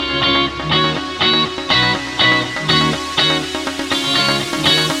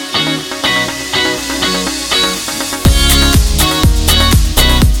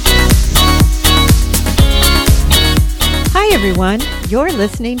everyone. You're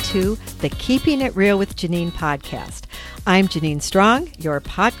listening to the Keeping It Real with Janine podcast. I'm Janine Strong, your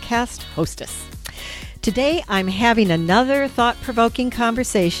podcast hostess. Today, I'm having another thought-provoking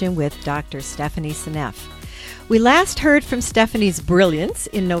conversation with Dr. Stephanie Seneff. We last heard from Stephanie's brilliance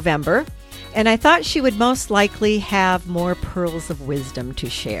in November, and I thought she would most likely have more pearls of wisdom to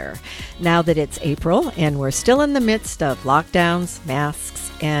share now that it's April and we're still in the midst of lockdowns,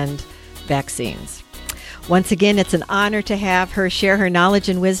 masks, and vaccines. Once again, it's an honor to have her share her knowledge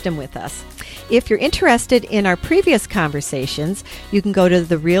and wisdom with us. If you're interested in our previous conversations, you can go to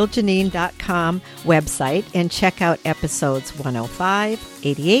therealjanine.com website and check out episodes 105,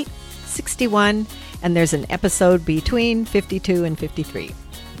 88, 61, and there's an episode between 52 and 53.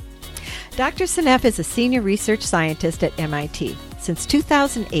 Dr. Seneff is a senior research scientist at MIT. Since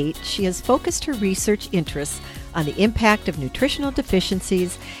 2008, she has focused her research interests on the impact of nutritional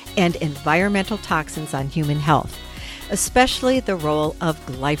deficiencies and environmental toxins on human health, especially the role of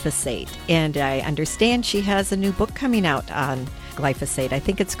glyphosate. And I understand she has a new book coming out on glyphosate. I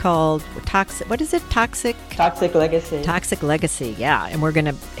think it's called Toxic Legacy. Toxic Legacy, yeah. And we're going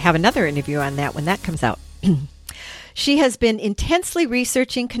to have another interview on that when that comes out. She has been intensely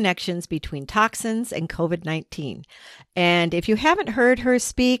researching connections between toxins and COVID-19. And if you haven't heard her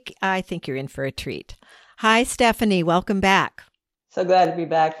speak, I think you're in for a treat. Hi, Stephanie. Welcome back. So glad to be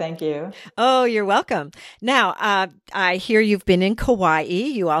back. Thank you. Oh, you're welcome. Now, I hear you've been in Kauai.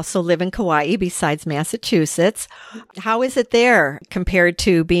 You also live in Kauai besides Massachusetts. How is it there compared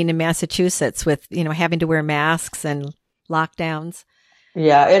to being in Massachusetts with, having to wear masks and lockdowns?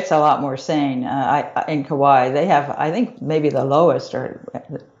 Yeah, it's a lot more sane. In Kauai, they have, I think, maybe the lowest or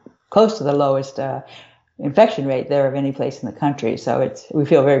close to the lowest infection rate there of any place in the country. So we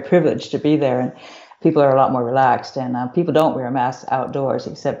feel very privileged to be there, and people are a lot more relaxed, and people don't wear masks outdoors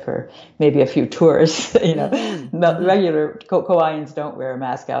except for maybe a few tourists. Regular Kauaians don't wear a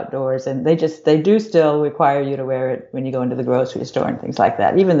mask outdoors, and they do still require you to wear it when you go into the grocery store and things like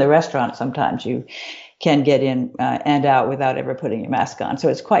that. Even the restaurant, sometimes you can get in and out without ever putting your mask on. So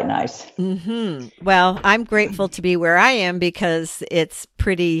it's quite nice. Mm-hmm. Well, I'm grateful to be where I am because it's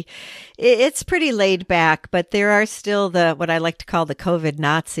pretty laid back, but there are still what I like to call the COVID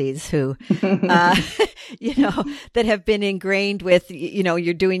Nazis who, that have been ingrained with,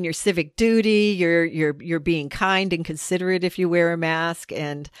 you're doing your civic duty, you're being kind and considerate if you wear a mask.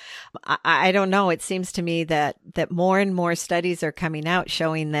 And I don't know, it seems to me that more and more studies are coming out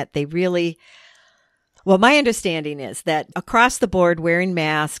showing that they really, well, my understanding is that across the board, wearing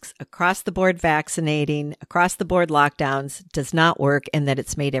masks, across the board vaccinating, across the board lockdowns does not work, and that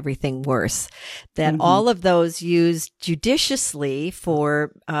it's made everything worse. That all of those used judiciously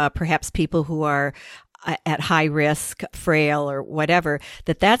for perhaps people who are at high risk, frail, or whatever,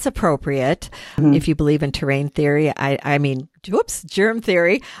 that's appropriate. If you believe in terrain theory, germ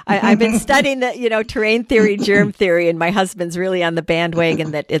theory. I've been studying that, terrain theory, germ theory, and my husband's really on the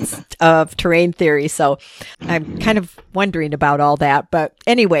bandwagon that it's of terrain theory. So I'm kind of wondering about all that. But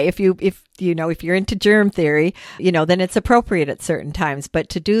anyway, if you're into germ theory, then it's appropriate at certain times. But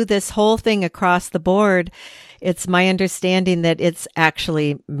to do this whole thing across the board, it's my understanding that it's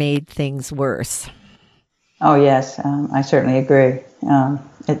actually made things worse. Oh, yes, I certainly agree.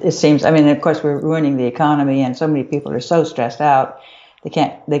 It seems, of course, we're ruining the economy, and so many people are so stressed out. They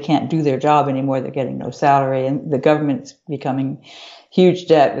can't do their job anymore. They're getting no salary, and the government's becoming huge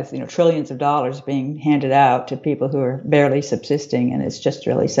debt with, trillions of dollars being handed out to people who are barely subsisting. And it's just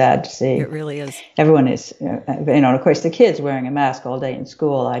really sad to see. It really is. Everyone is, of course, the kids wearing a mask all day in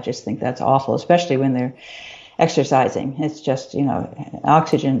school. I just think that's awful, especially when they're exercising. It's just,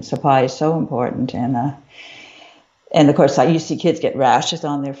 oxygen supply is so important. And of course, you see kids get rashes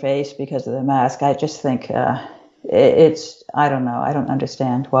on their face because of the mask. I just think I don't know. I don't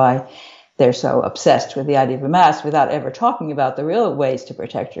understand why they're so obsessed with the idea of a mask without ever talking about the real ways to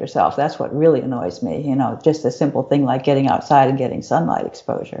protect yourself. That's what really annoys me. Just a simple thing like getting outside and getting sunlight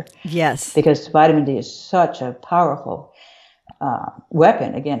exposure. Yes. Because vitamin D is such a powerful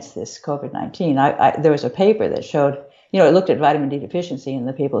weapon against this COVID-19. There was a paper that showed, it looked at vitamin D deficiency in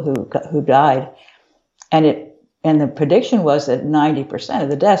the people who died, and the prediction was that 90% of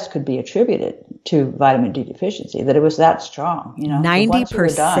the deaths could be attributed to vitamin D deficiency, that it was that strong.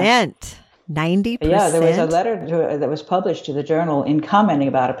 90%. 90%. Yeah, there was a letter that was published to the journal in commenting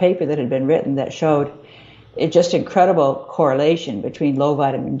about a paper that had been written that showed just incredible correlation between low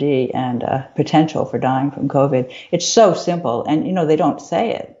vitamin D and potential for dying from COVID. It's so simple, and they don't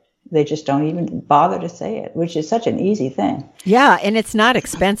say it. they just don't even bother to say it, which is such an easy thing. Yeah, and it's not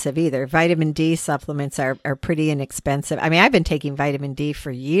expensive either. Vitamin D supplements are pretty inexpensive. I mean, I've been taking vitamin D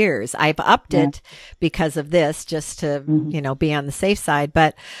for years. I've upped it because of this, just to, be on the safe side.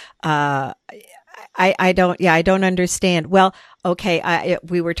 But I don't understand. Well, okay,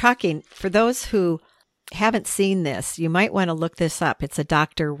 we were talking, for those who haven't seen this, you might want to look this up. It's a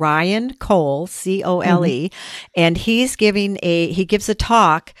Dr. Ryan Cole, Cole, and he gives a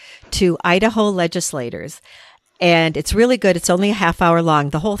talk to Idaho legislators, and it's really good. It's only a half hour long.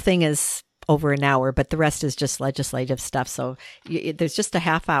 The whole thing is over an hour, but the rest is just legislative stuff. So there's just a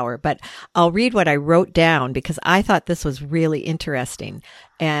half hour, but I'll read what I wrote down because I thought this was really interesting.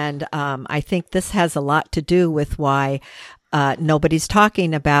 And I think this has a lot to do with why nobody's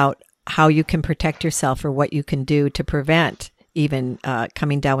talking about how you can protect yourself or what you can do to prevent even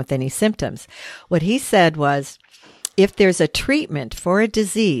coming down with any symptoms. What he said was, if there's a treatment for a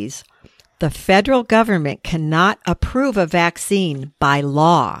disease, the federal government cannot approve a vaccine by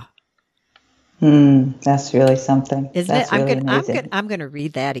law. That's really something. Isn't that's it? Really I'm going to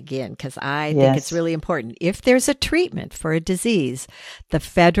read that again because I think it's really important. If there's a treatment for a disease, the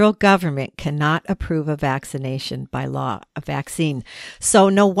federal government cannot approve a vaccination by law, a vaccine. So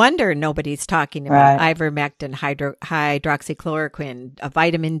no wonder nobody's talking about ivermectin, hydroxychloroquine,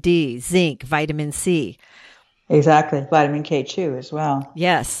 vitamin D, zinc, vitamin C. Exactly. Vitamin K2 as well.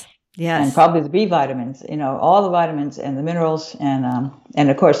 Yes. And probably the B vitamins, all the vitamins and the minerals. And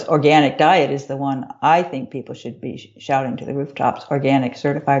of course, organic diet is the one I think people should be shouting to the rooftops,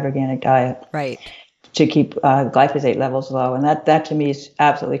 certified organic diet. Right. To keep glyphosate levels low. And that to me is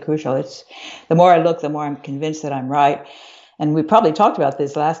absolutely crucial. It's the more I look, the more I'm convinced that I'm right. And we probably talked about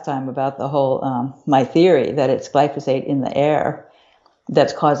this last time about the whole, my theory that it's glyphosate in the air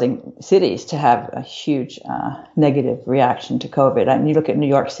that's causing cities to have a huge negative reaction to COVID. And you look at New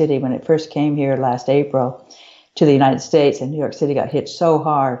York City when it first came here last April to the United States, and New York City got hit so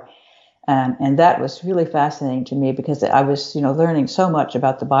hard. And that was really fascinating to me because I was, learning so much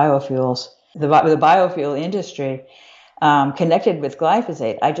about the biofuels, the biofuel industry connected with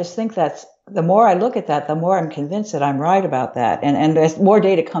glyphosate. I just think that's, the more I look at that, the more I'm convinced that I'm right about that. And as more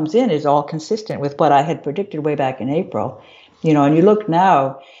data comes in, is all consistent with what I had predicted way back in April. And you look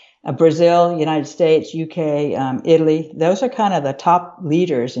now, Brazil, United States, UK, Italy, those are kind of the top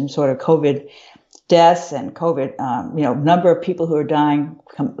leaders in sort of COVID deaths and COVID, number of people who are dying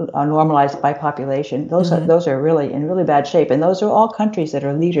normalized by population. Those are really in really bad shape. And those are all countries that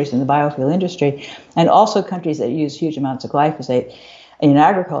are leaders in the biofuel industry, and also countries that use huge amounts of glyphosate in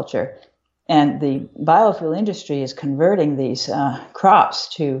agriculture. And the biofuel industry is converting these crops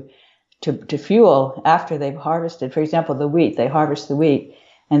to fuel after they've harvested. For example, the wheat, they harvest the wheat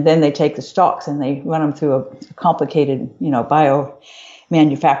and then they take the stalks and they run them through a complicated, bio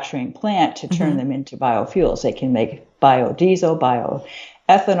manufacturing plant to turn them into biofuels. They can make biodiesel,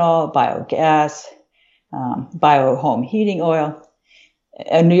 bioethanol, biogas, bio home heating oil.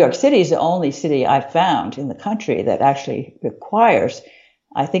 And New York City is the only city I've found in the country that actually requires,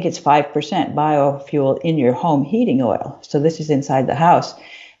 I think it's 5% biofuel in your home heating oil. So this is inside the house.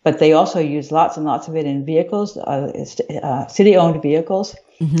 But they also use lots and lots of it in vehicles, city-owned vehicles,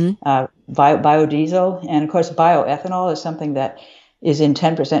 biodiesel, and of course bioethanol is something that is in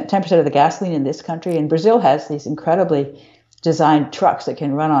 10% of the gasoline in this country. And Brazil has these incredibly designed trucks that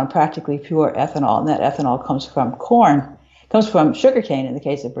can run on practically pure ethanol, and that ethanol comes from corn, comes from sugarcane in the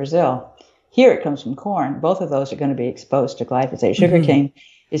case of Brazil. Here it comes from corn. Both of those are going to be exposed to glyphosate. Sugarcane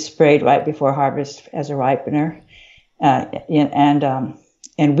is sprayed right before harvest as a ripener,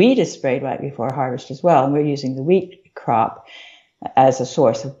 and wheat is sprayed right before harvest as well. And we're using the wheat crop as a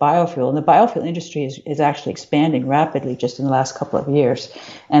source of biofuel. And the biofuel industry is actually expanding rapidly just in the last couple of years.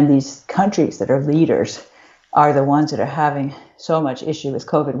 And these countries that are leaders are the ones that are having so much issue with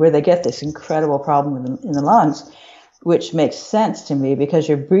COVID, where they get this incredible problem in the lungs, which makes sense to me because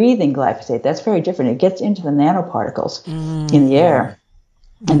you're breathing glyphosate. That's very different. It gets into the nanoparticles in the air,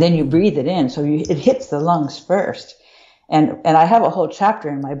 and then you breathe it in. So it hits the lungs first. And I have a whole chapter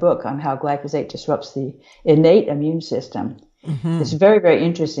in my book on how glyphosate disrupts the innate immune system. It's very, very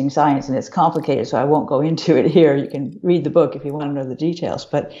interesting science, and it's complicated, so I won't go into it here. You can read the book if you want to know the details.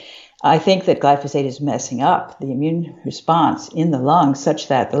 But I think that glyphosate is messing up the immune response in the lungs such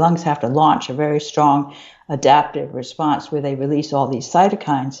that the lungs have to launch a very strong adaptive response where they release all these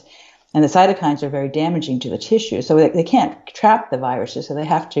cytokines. And the cytokines are very damaging to the tissue. So they can't trap the viruses, so they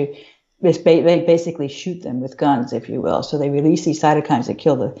have to basically shoot them with guns, if you will. So they release these cytokines that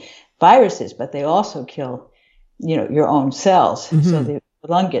kill the viruses, but they also kill, your own cells. So the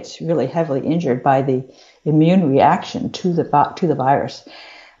lung gets really heavily injured by the immune reaction to the virus.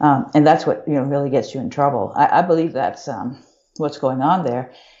 And that's what, really gets you in trouble. I believe that's what's going on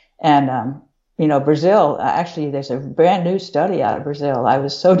there. And, Brazil, actually, there's a brand new study out of Brazil. I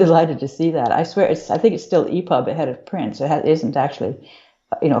was so delighted to see that. I swear, I think it's still EPUB ahead of print, so it isn't actually,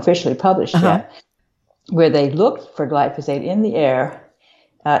 officially published yet, where they looked for glyphosate in the air,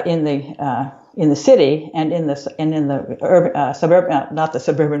 in the city and in the urban, suburban, not the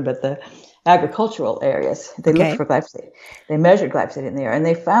suburban, but the agricultural areas. They looked for glyphosate. They measured glyphosate in the air, and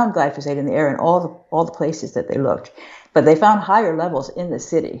they found glyphosate in the air in all the places that they looked. But they found higher levels in the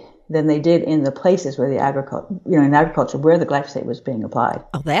city than they did in the places where in agriculture where the glyphosate was being applied.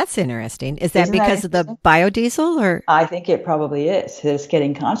 Oh, that's interesting. Is that because of the biodiesel, or? I think it probably is. It's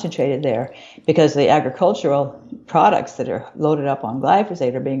getting concentrated there because the agricultural products that are loaded up on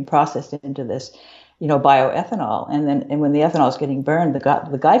glyphosate are being processed into this, bioethanol. And when the ethanol is getting burned, the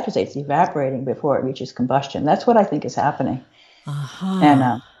glyphosate's evaporating before it reaches combustion. That's what I think is happening.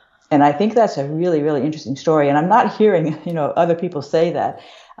 And I think that's a really, really interesting story. And I'm not hearing, other people say that.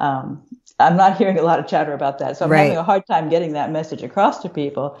 I'm not hearing a lot of chatter about that. So I'm having a hard time getting that message across to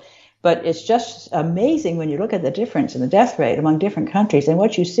people. But it's just amazing when you look at the difference in the death rate among different countries. And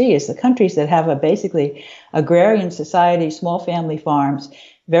what you see is the countries that have a basically agrarian society, small family farms,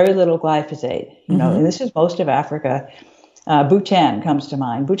 very little glyphosate, and this is most of Africa. Bhutan comes to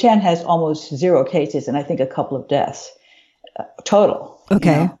mind. Bhutan has almost 0 cases and I think a couple of deaths total.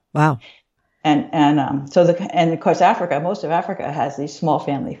 Okay. Wow. And of course most of Africa has these small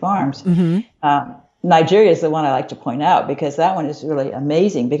family farms. Nigeria is the one I like to point out because that one is really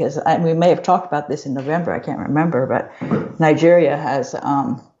amazing because we may have talked about this in November. I can't remember, but Nigeria has,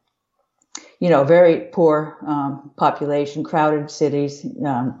 very poor population, crowded cities,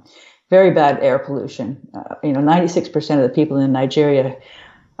 very bad air pollution. 96% of the people in Nigeria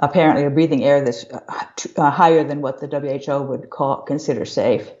apparently are breathing air that's higher than what the WHO would consider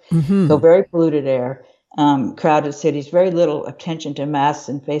safe. So very polluted air, crowded cities, very little attention to masks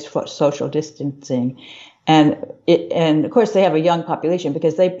and social distancing. And of course they have a young population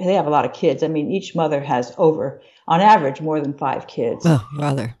because they have a lot of kids. I mean, each mother has on average, more than 5 kids. Oh,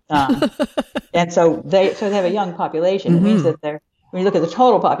 rather. And so they have a young population. It means that when you look at the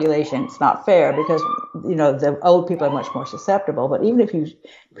total population, it's not fair because, the old people are much more susceptible. But even if you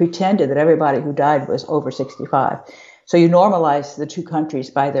pretended that everybody who died was over 65, so you normalize the two countries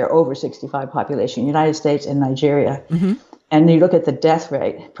by their over 65 population, United States and Nigeria, and you look at the death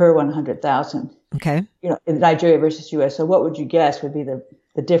rate per 100,000. Okay. In Nigeria versus U.S. So what would you guess would be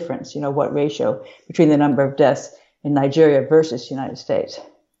the difference? What ratio between the number of deaths in Nigeria versus United States?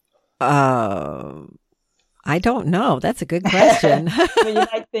 I don't know. That's a good question. You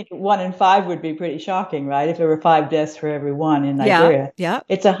might think 1 in 5 would be pretty shocking, right? If there were 5 deaths for every 1 in Nigeria. Yeah.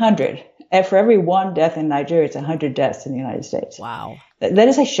 It's 100. And for every 1 death in Nigeria, it's 100 deaths in the United States. Wow. That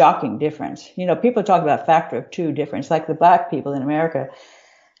is a shocking difference. People talk about factor of 2 difference, like the black people in America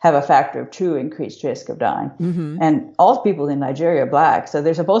have a factor of 2 increased risk of dying. And all people in Nigeria are black. So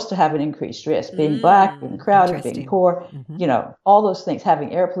they're supposed to have an increased risk, being black, being crowded, being poor, all those things,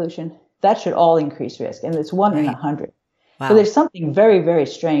 having air pollution. That should all increase risk. And it's 1 in 100. Wow. So there's something very, very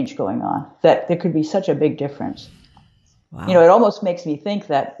strange going on that there could be such a big difference. Wow. It almost makes me think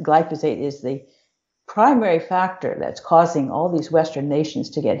that glyphosate is the primary factor that's causing all these Western nations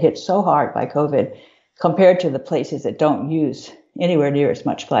to get hit so hard by COVID compared to the places that don't use anywhere near as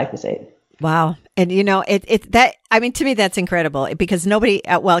much glyphosate. Wow. And to me, that's incredible because nobody,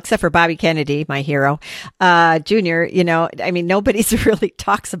 except for Bobby Kennedy, my hero, Junior, nobody's really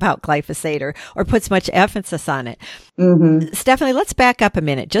talks about glyphosate or puts much emphasis on it. Stephanie, let's back up a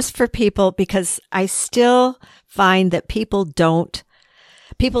minute just for people, because I still find that people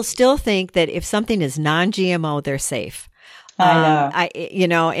still think that if something is non-GMO, they're safe. I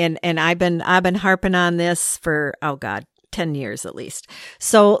know. And I've been harping on this for, 10 years at least.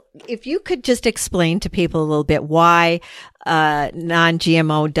 So if you could just explain to people a little bit why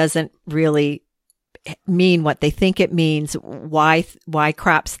non-GMO doesn't really mean what they think it means, why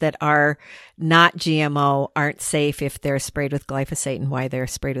crops that are not GMO aren't safe if they're sprayed with glyphosate, and why they're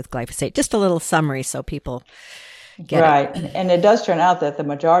sprayed with glyphosate. Just a little summary so people get it. And it does turn out that the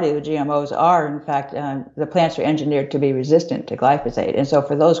majority of the GMOs are, in fact, the plants are engineered to be resistant to glyphosate. And so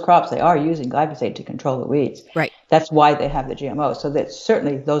for those crops, they are using glyphosate to control the weeds. Right. That's why they have the GMOs. So that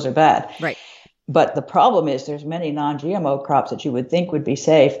certainly those are bad. Right. But the problem is there's many non-GMO crops that you would think would be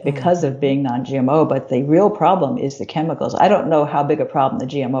safe because of being non-GMO. But the real problem is the chemicals. I don't know how big a problem the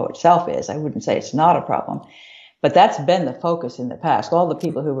GMO itself is. I wouldn't say it's not a problem. But that's been the focus in the past. All the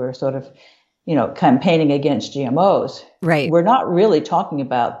people who were sort of campaigning against GMOs. Right. We're not really talking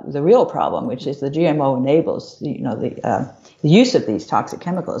about the real problem, which is the GMO enables, the use of these toxic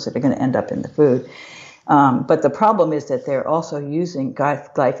chemicals that are going to end up in the food. But the problem is that they're also using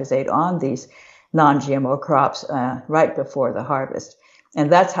glyphosate on these non-GMO crops right before the harvest. And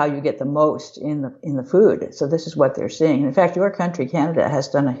that's how you get the most in the food. So this is what they're seeing. In fact, your country, Canada, has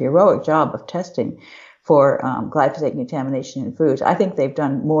done a heroic job of testing for glyphosate contamination in foods. I think they've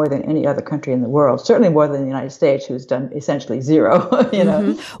done more than any other country in the world, certainly more than the United States, who's done essentially zero.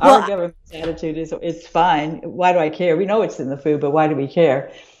 Our government's attitude is, it's fine. Why do I care? We know it's in the food, but why do we care?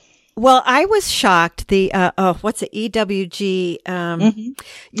 Well, I was shocked. The what's it? EWG.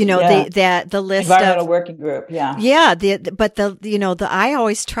 The list Environmental of Working Group. Yeah. Yeah. I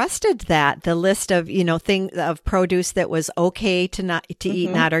always trusted that the list of things of produce that was okay to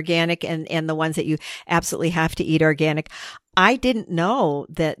eat not organic, and the ones that you absolutely have to eat organic. I didn't know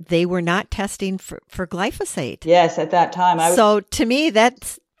that they were not testing for glyphosate. Yes, at that time. So to me,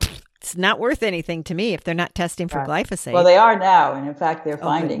 it's not worth anything to me if they're not testing for glyphosate. Well, they are now, and in fact, they're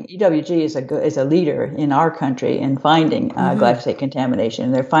finding EWG is a leader in our country in finding glyphosate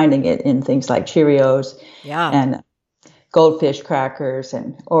contamination. They're finding it in things like Cheerios, and Goldfish crackers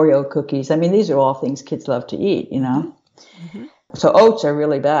and Oreo cookies. I mean, these are all things kids love to eat, Mm-hmm. So oats are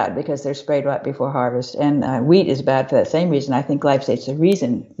really bad because they're sprayed right before harvest, and wheat is bad for that same reason. I think glyphosate's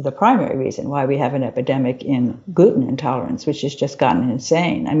the primary reason why we have an epidemic in gluten intolerance, which has just gotten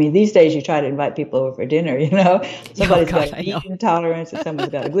insane. I mean, these days you try to invite people over for dinner, somebody's got a wheat intolerance, and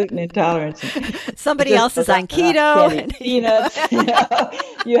someone's got a gluten intolerance. And somebody else is on keto. And peanuts.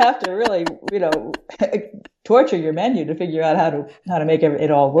 You have to really, torture your menu to figure out how to make it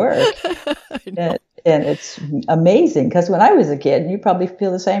all work. And it's amazing because when I was a kid, you probably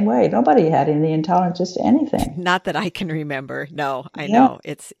feel the same way. Nobody had any intolerances to anything. Not that I can remember. No, I know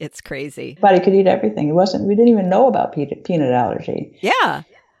it's crazy. Everybody could eat everything. We didn't even know about peanut allergy. Yeah,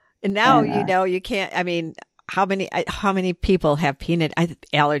 and now you can't. I mean, how many people have peanut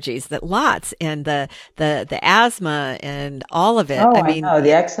allergies? That lots, and the asthma and all of it. Oh, I know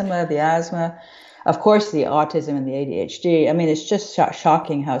the eczema, the asthma. Of course, the autism and the ADHD. I mean, it's just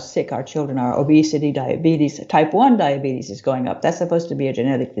shocking how sick our children are. Obesity, diabetes, type 1 diabetes is going up. That's supposed to be a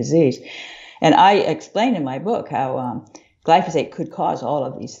genetic disease. And I explain in my book how glyphosate could cause all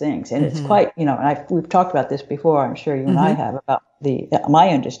of these things. And it's quite, and we've talked about this before, I'm sure you and I have, about my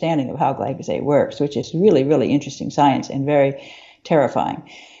understanding of how glyphosate works, which is really, really interesting science and very terrifying,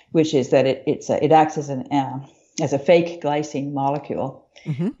 which is that it acts as a fake glycine molecule.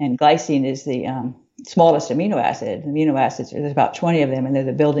 And glycine is the smallest amino acid. Amino acids, there's about 20 of them, and they're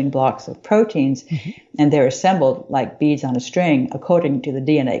the building blocks of proteins, and they're assembled like beads on a string according to the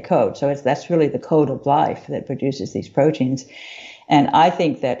DNA code. So that's really the code of life that produces these proteins. And I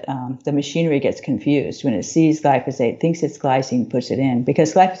think that the machinery gets confused when it sees glyphosate, thinks it's glycine, puts it in,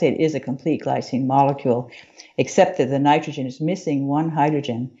 because glyphosate is a complete glycine molecule, except that the nitrogen is missing one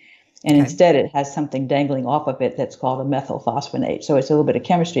hydrogen. And instead, it has something dangling off of it that's called a methylphosphonate. So it's a little bit of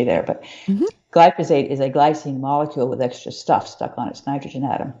chemistry there. But glyphosate is a glycine molecule with extra stuff stuck on its nitrogen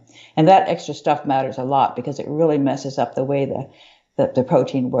atom. And that extra stuff matters a lot because it really messes up the way the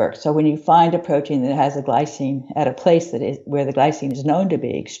protein works. So when you find a protein that has a glycine at a place where the glycine is known to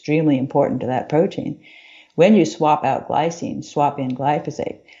be extremely important to that protein, when you swap out glycine, swap in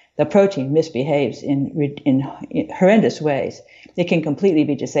glyphosate, the protein misbehaves in horrendous ways. It can completely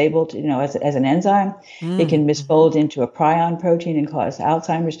be disabled, as an enzyme. It can misfold into a prion protein and cause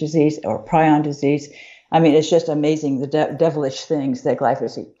Alzheimer's disease or prion disease. I mean, it's just amazing the devilish things that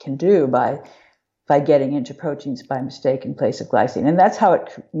glyphosate can do by getting into proteins by mistake in place of glycine. And that's how it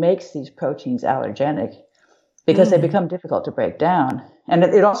makes these proteins allergenic, because they become difficult to break down. And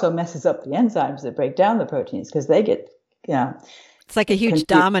it also messes up the enzymes that break down the proteins because they get, it's like a huge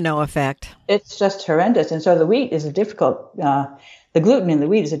domino effect. It's just horrendous. And so the wheat is the gluten in the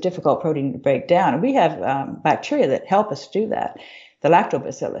wheat is a difficult protein to break down. And we have bacteria that help us do that. The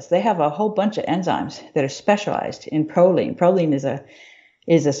lactobacillus, they have a whole bunch of enzymes that are specialized in proline. Proline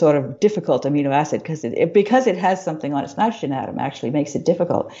is a sort of difficult amino acid because it has something on its nitrogen atom, actually makes it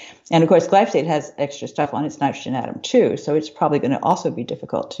difficult. And of course, glyphosate has extra stuff on its nitrogen atom too. So it's probably going to also be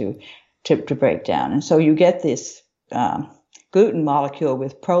difficult to break down. And so you get this gluten molecule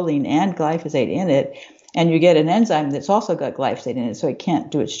with proline and glyphosate in it, and you get an enzyme that's also got glyphosate in it, so it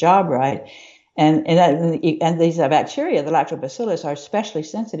can't do its job right. And these bacteria, the lactobacillus, are especially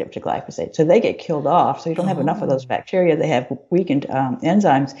sensitive to glyphosate, so they get killed off. So you don't have enough of those bacteria. They have weakened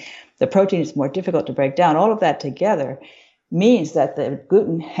enzymes. The protein is more difficult to break down. All of that together means that the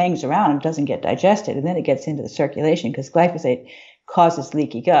gluten hangs around and doesn't get digested, and then it gets into the circulation because glyphosate causes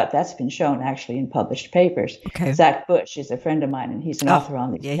leaky gut. That's been shown actually in published papers. Okay. Zach Bush is a friend of mine, and he's an author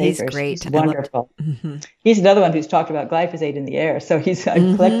on these papers. He's great. He's wonderful. He's another one who's talked about glyphosate in the air. So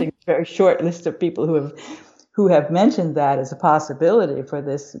I'm collecting a very short list of people who have mentioned that as a possibility for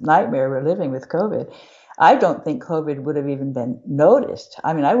this nightmare we're living with COVID. I don't think COVID would have even been noticed.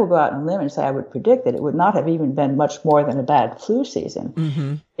 I mean, I will go out on a limb and say I would predict that it would not have even been much more than a bad flu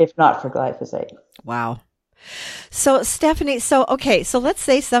season if not for glyphosate. Wow. So Stephanie, so let's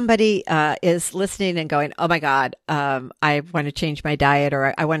say somebody is listening and going, oh my God, I want to change my diet,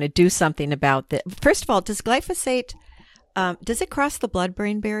 or I want to do something about that. First of all, does glyphosate, does it cross the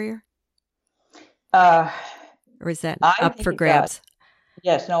blood-brain barrier? Or is that up for grabs?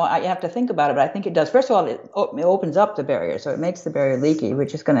 Yes, no, I have to think about it, but I think it does. First of all, it opens up the barrier, so it makes the barrier leaky,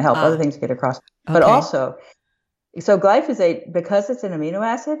 which is going to help other things get across. But also, so glyphosate, because it's an amino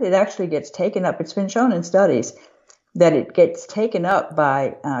acid, it actually gets taken up. It's been shown in studies that it gets taken up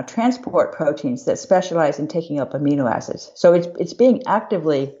by transport proteins that specialize in taking up amino acids. So it's being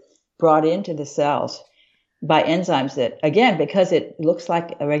actively brought into the cells by enzymes that, again, because it looks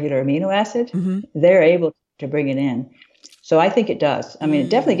like a regular amino acid, they're able to bring it in. So I think it does. I mean, it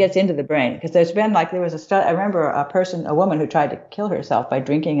definitely gets into the brain, because there was a study. I remember a woman who tried to kill herself by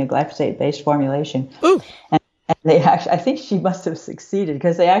drinking a glyphosate-based formulation. Ooh. And they actually, I think she must have succeeded,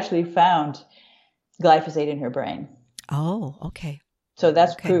 because they actually found glyphosate in her brain. Oh, okay. So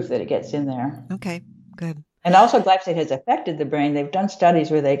that's proof that it gets in there. Okay, good. And also glyphosate has affected the brain. They've done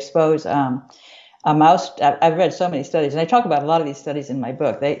studies where they expose a mouse. I've read so many studies, and I talk about a lot of these studies in my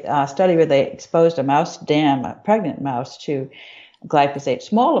book. They study where they exposed a mouse dam, a pregnant mouse, to glyphosate,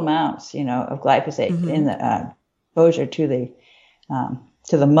 small amounts, of glyphosate in the exposure to the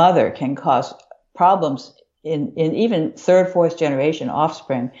mother can cause problems in even third, fourth generation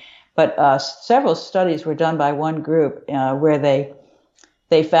offspring. But several studies were done by one group where they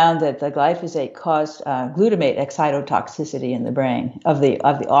found that the glyphosate caused glutamate excitotoxicity in the brain of the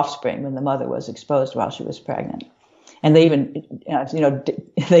offspring when the mother was exposed while she was pregnant. And they even,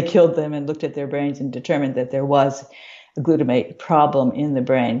 they killed them and looked at their brains and determined that there was a glutamate problem in the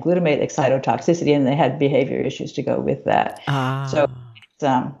brain, glutamate excitotoxicity, and they had behavior issues to go with that. So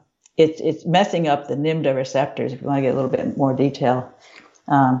it's messing up the NMDA receptors. If you want to get a little bit more detail,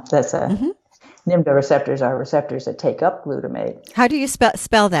 NMDA receptors are receptors that take up glutamate. How do you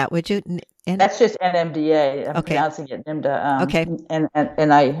spell that? Would you? That's just NMDA. I'm pronouncing it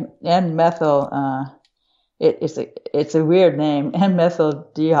NMDA. N-methyl. It's a weird name.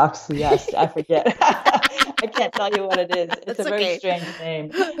 N-methyl deoxyes. I forget. I can't tell you what it is. It's a very strange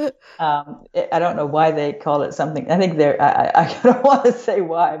name. I don't know why they call it something. I think I don't want to say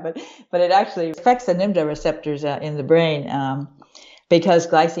why, but it actually affects the NMDA receptors in the brain because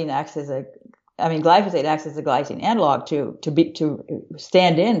glyphosate acts as a glycine analog to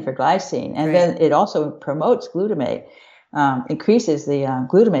stand in for glycine, and then it also promotes glutamate, increases the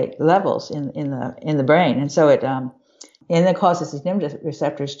glutamate levels in the brain, and so it causes these NMDA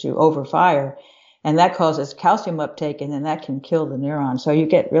receptors to overfire, and that causes calcium uptake, and then that can kill the neurons. So you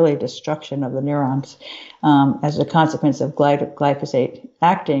get really destruction of the neurons as a consequence of glyphosate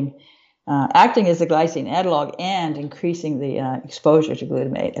acting as a glycine analog and increasing the exposure to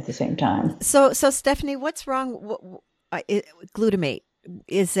glutamate at the same time. So Stephanie, what's wrong? Glutamate,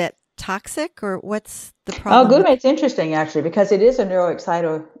 is it toxic, or what's the problem? Oh, glutamate's interesting actually, because it is a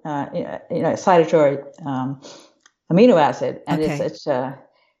excitatory amino acid, and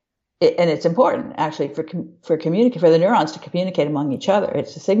it's important actually for the neurons to communicate among each other.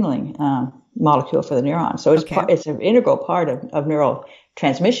 It's a signaling molecule for the neurons, so it's an integral part of neural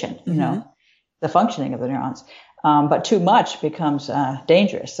transmission, the functioning of the neurons. But too much becomes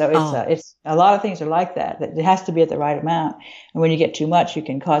dangerous. So it's a lot of things are like that. It has to be at the right amount. And when you get too much, you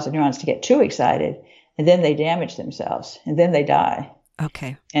can cause the neurons to get too excited, and then they damage themselves, and then they die.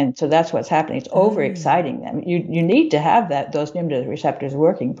 Okay. And so that's what's happening. It's overexciting them. You need to have those NMDA receptors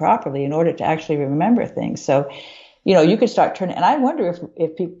working properly in order to actually remember things. So, you could start turning. And I wonder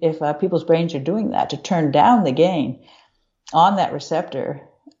if people's brains are doing that, to turn down the gain on that receptor,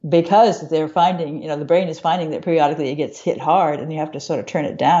 because they're finding, the brain is finding that periodically it gets hit hard, and you have to sort of turn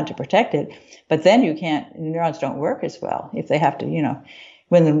it down to protect it. But then the neurons don't work as well if they have to,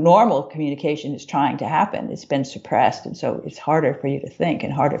 when the normal communication is trying to happen, it's been suppressed, and so it's harder for you to think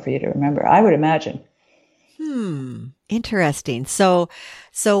and harder for you to remember, I would imagine. Interesting. So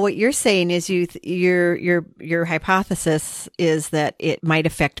what you're saying is your hypothesis is that it might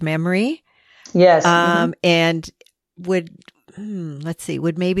affect memory. Yes. And would Let's see.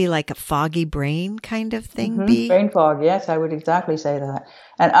 Would maybe like a foggy brain kind of thing be? Brain fog. Yes, I would exactly say that.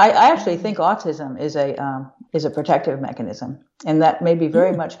 And I actually think autism is a protective mechanism, and that may be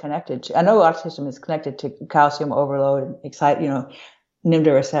very much connected to. I know autism is connected to calcium overload,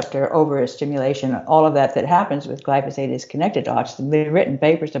 NMDA receptor overstimulation, all of that happens with glyphosate is connected to autism. They've written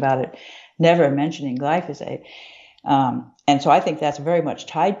papers about it, never mentioning glyphosate. And so I think that's very much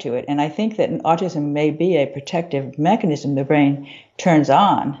tied to it. And I think that autism may be a protective mechanism the brain turns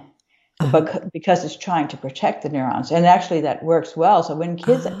on because it's trying to protect the neurons. And actually that works well. So when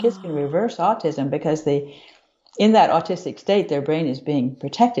kids can reverse autism because in that autistic state, their brain is being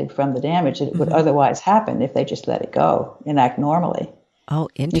protected from the damage that would otherwise happen if they just let it go and act normally. Oh,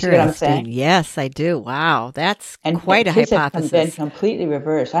 interesting. You see what I'm saying? Yes, I do. Wow, that's quite a kids hypothesis. Have been completely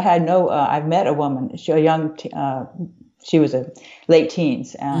reversed. I've met a woman, she was a late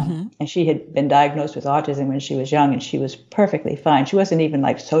teens, and she had been diagnosed with autism when she was young, and she was perfectly fine. She wasn't even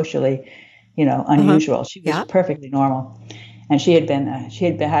like socially, unusual. She was perfectly normal. And she had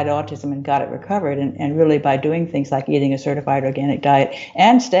had autism and got it recovered, and really by doing things like eating a certified organic diet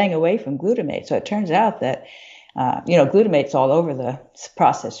and staying away from glutamate. So it turns out that glutamate's all over the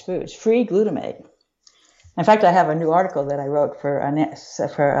processed foods. Free glutamate. In fact, I have a new article that I wrote for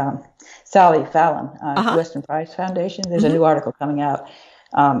Sally Fallon, Western Prize Foundation. There's a new article coming out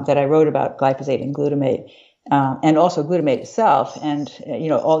that I wrote about glyphosate and glutamate, and also glutamate itself, and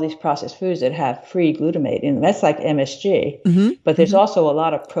all these processed foods that have free glutamate in them. That's like MSG, but there's also a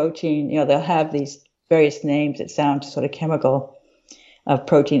lot of protein. They'll have these various names that sound sort of chemical, of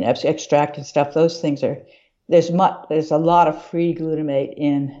protein extract and stuff. Those things are. There's a lot of free glutamate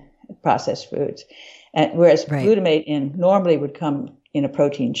in processed foods, and whereas glutamate normally would come in a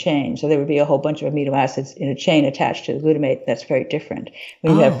protein chain, so there would be a whole bunch of amino acids in a chain attached to the glutamate. That's very different.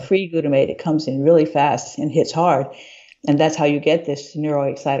 When you have free glutamate, it comes in really fast and hits hard, and that's how you get this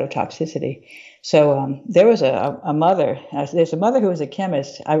neuroexcitotoxicity. So there was a mother. There's a mother who was a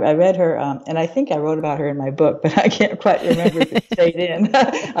chemist. I read her, and I think I wrote about her in my book, but I can't quite remember if it stayed in.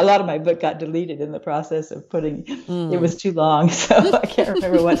 A lot of my book got deleted in the process of putting. It was too long, so I can't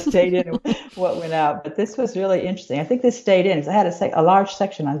remember what stayed in and what went out. But this was really interesting. I think this stayed in because I had a large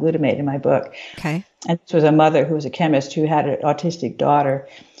section on glutamate in my book. Okay. And this was a mother who was a chemist who had an autistic daughter.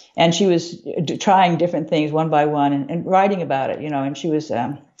 And she was trying different things one by one and writing about it, and she was.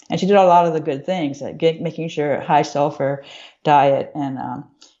 And she did a lot of the good things, like making sure high sulfur diet and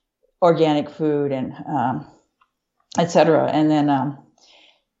organic food and et cetera. And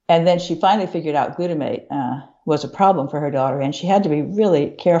then she finally figured out glutamate was a problem for her daughter, and she had to be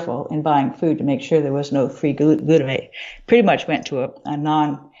really careful in buying food to make sure there was no free glutamate. Pretty much went to a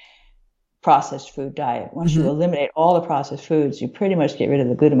non-processed food diet. Once you eliminate all the processed foods, you pretty much get rid of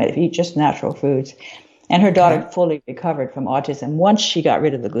the glutamate if you eat just natural foods. And her daughter fully recovered from autism once she got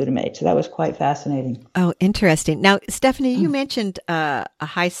rid of the glutamate. So that was quite fascinating. Oh, interesting. Now, Stephanie, you mentioned a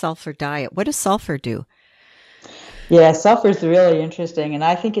high sulfur diet. What does sulfur do? Yeah, sulfur is really interesting, and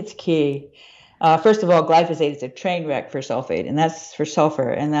I think it's key. First of all, glyphosate is a train wreck for sulfate, and that's for sulfur,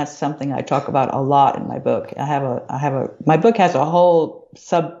 and that's something I talk about a lot in my book. My book has a whole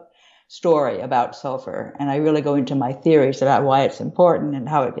story about sulfur, and I really go into my theories about why it's important and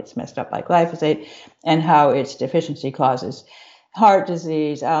how it gets messed up by glyphosate and how its deficiency causes heart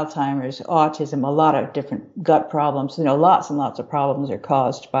disease, Alzheimer's, autism, a lot of different gut problems. Lots and lots of problems are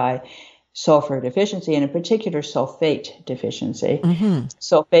caused by sulfur deficiency, and in particular sulfate deficiency.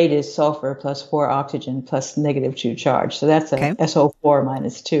 Sulfate is sulfur plus 4 oxygen plus -2 charge. So that's a SO4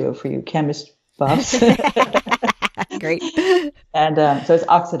 minus 2 for you chemist buffs. Great. And so it's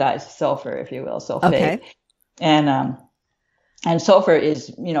oxidized sulfur, if you will, sulfate. Okay. And sulfur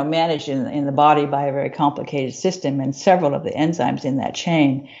is, managed in the body by a very complicated system, and several of the enzymes in that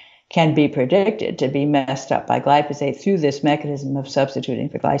chain can be predicted to be messed up by glyphosate through this mechanism of substituting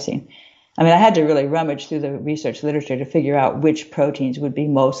for glycine. I mean, I had to really rummage through the research literature to figure out which proteins would be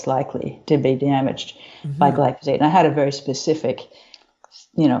most likely to be damaged by glyphosate. And I had a very specific,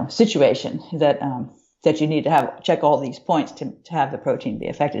 situation that you need to check all these points to have the protein be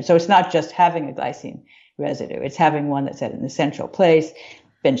affected. So it's not just having a glycine residue. It's having one that's at an essential place,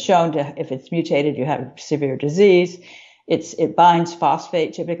 been shown to, if it's mutated, you have severe disease. It binds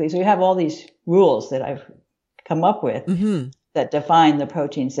phosphate typically. So you have all these rules that I've come up with that define the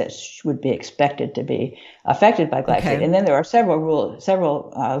proteins that would be expected to be affected by glyphosate. Okay. And then there are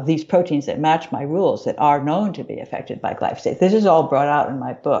several of these proteins that match my rules that are known to be affected by glyphosate. This is all brought out in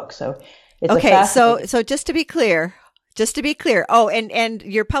my book. So it's okay. So just to be clear, Just to be clear. Oh, and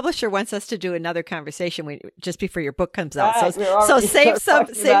your publisher wants us to do another conversation just before your book comes out. Right, So save some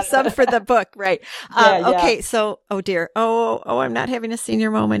for the book, right? Yeah. Okay. So, oh dear. Oh, I'm not having a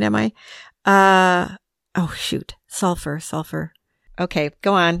senior moment, am I? Oh shoot. Sulfur. Okay,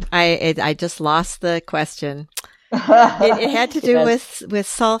 go on. I just lost the question. It had to do with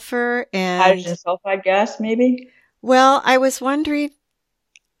sulfur and hydrogen sulfide gas, maybe. Well, I was wondering,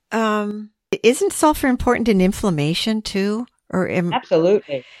 isn't sulfur important in inflammation too?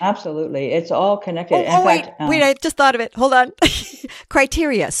 Absolutely. It's all connected. Wait, I just thought of it. Hold on.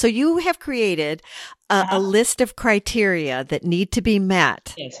 Criteria. So you have created a list of criteria that need to be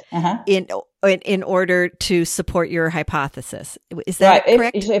met in order to support your hypothesis. Is that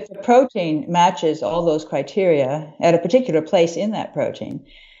correct? If the protein matches all those criteria at a particular place in that protein,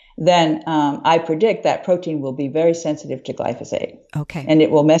 then I predict that protein will be very sensitive to glyphosate. Okay. And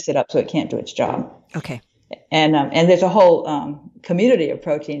it will mess it up so it can't do its job. Okay. And there's a whole community of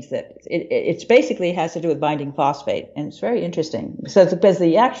proteins that it basically has to do with binding phosphate, and it's very interesting because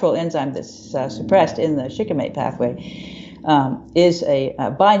the actual enzyme that's suppressed in the shikimate pathway is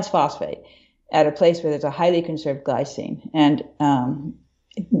binds phosphate at a place where there's a highly conserved glycine, and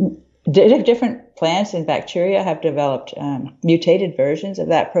different plants and bacteria have developed mutated versions of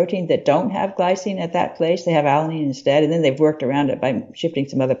that protein that don't have glycine at that place. They have alanine instead, and then they've worked around it by shifting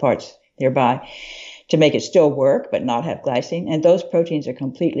some other parts nearby to make it still work but not have glycine. And those proteins are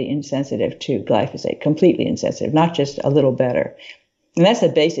completely insensitive to glyphosate, completely insensitive, not just a little better. And that's the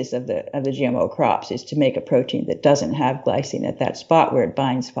basis of the GMO crops, is to make a protein that doesn't have glycine at that spot where it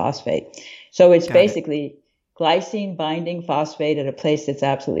binds phosphate. So it's basically glycine binding phosphate at a place that's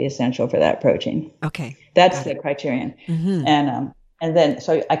absolutely essential for that protein. Okay. That's the criterion. Mm-hmm. And then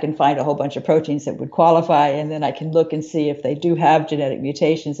so I can find a whole bunch of proteins that would qualify, and then I can look and see if they do have genetic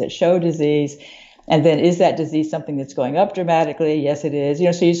mutations that show disease. And then, is that disease something that's going up dramatically? Yes, it is.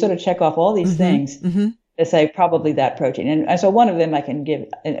 So you sort of check off all these things to say probably that protein. And so one of them I can give,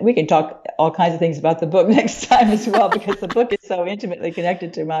 and we can talk all kinds of things about the book next time as well, because the book is so intimately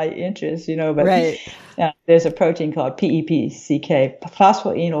connected to my interests, But right. There's a protein called PEPCK,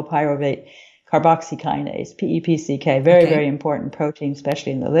 phosphoenolpyruvate carboxykinase, PEPCK, very important protein,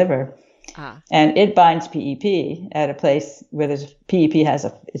 especially in the liver. And it binds PEP at a place where there's PEP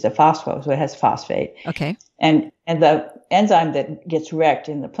is a phospho, so it has phosphate. Okay. And the enzyme that gets wrecked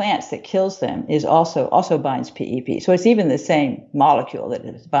in the plants that kills them is also binds PEP. So it's even the same molecule that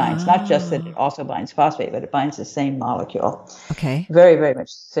it binds, not just that it also binds phosphate, but it binds the same molecule. Okay. Very, very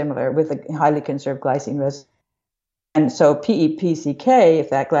much similar with a highly conserved glycine residue. And so PEPCK, if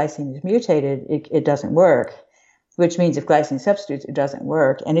that glycine is mutated, it doesn't work. Which means if glycine substitutes, it doesn't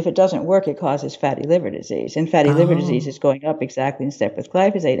work. And if it doesn't work, it causes fatty liver disease. And fatty liver disease is going up exactly in step with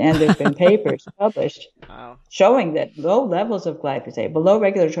glyphosate. And there's been papers published showing that low levels of glyphosate, below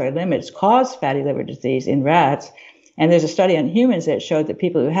regulatory limits, cause fatty liver disease in rats. And there's a study on humans that showed that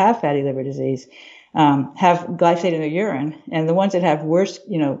people who have fatty liver disease have glyphosate in their urine. And the ones that have worse,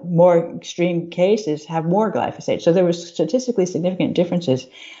 more extreme cases have more glyphosate. So there were statistically significant differences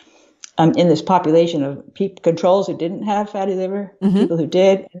in this population of controls who didn't have fatty liver, people who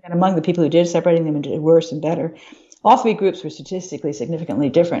did, and then among the people who did, separating them into worse and better. All three groups were statistically significantly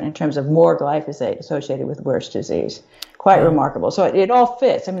different in terms of more glyphosate associated with worse disease. Quite remarkable. So it all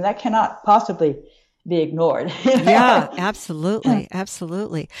fits. I mean, that cannot possibly be ignored. Yeah, absolutely.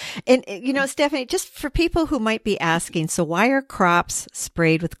 Absolutely. And, Stephanie, just for people who might be asking, so why are crops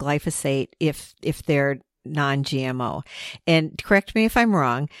sprayed with glyphosate if they're non-GMO? And correct me if I'm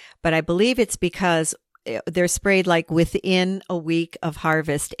wrong, but I believe it's because they're sprayed like within a week of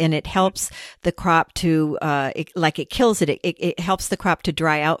harvest, and it helps the crop to, it kills it. It helps the crop to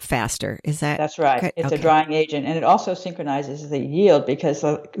dry out faster. Is that? That's right. Okay. It's a drying agent, and it also synchronizes the yield because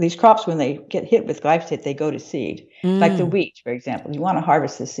these crops, when they get hit with glyphosate, they go to seed. Like the wheat, for example, you want to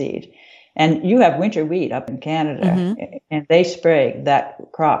harvest the seed. And you have winter wheat up in Canada, and they spray that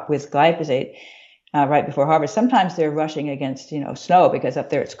crop with glyphosate right before harvest. Sometimes they're rushing against, snow because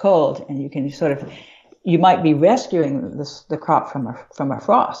up there it's cold, and you can you might be rescuing the crop from a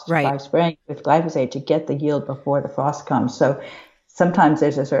frost by spraying with glyphosate to get the yield before the frost comes. So sometimes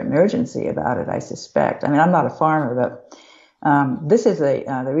there's a certain urgency about it, I suspect. I mean, I'm not a farmer, but this is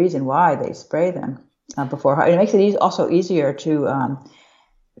the reason why they spray them before harvest. It makes it also easier to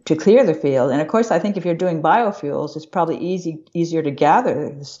to clear the field. And of course, I think if you're doing biofuels, it's probably easier to gather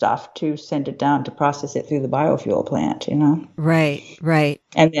the stuff to send it down to process it through the biofuel plant, Right, right.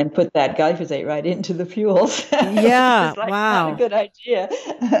 And then put that glyphosate right into the fuels. Yeah, Like, wow. not a good idea.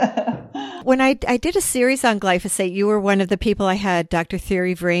 When I did a series on glyphosate, you were one of the people. I had Dr.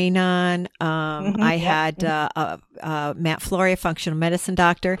 Thierry Vrain on. I had Matt Flory, a functional medicine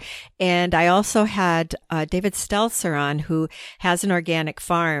doctor. And I also had David Stelzer on, who has an organic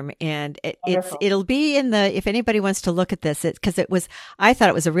farm. And it'll be in the, if anybody wants to look at this, because I thought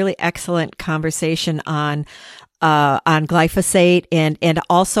it was a really excellent conversation on glyphosate and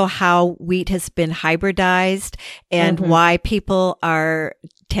also how wheat has been hybridized and why people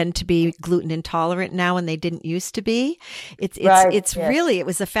tend to be gluten intolerant now and they didn't used to be. Really, it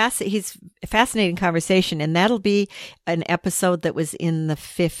was a fascinating conversation, and that'll be an episode that was in the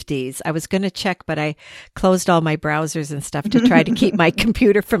 50s. I was going to check, but I closed all my browsers and stuff to try to keep my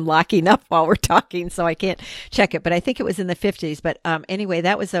computer from locking up while we're talking, so I can't check it, but I think it was in the 50s. But anyway,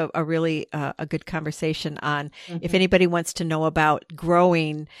 that was a really a good conversation on if anybody wants to know about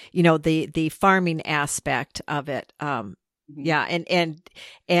growing, the farming aspect of it. Yeah.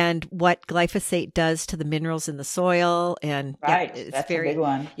 And what glyphosate does to the minerals in the soil. And that's a big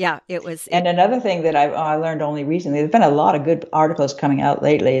one. Yeah, it was. And another thing that I learned only recently, there's been a lot of good articles coming out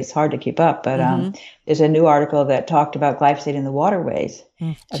lately. It's hard to keep up, but there's a new article that talked about glyphosate in the waterways.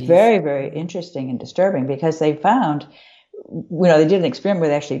 Very, very interesting and disturbing, because they found, they did an experiment where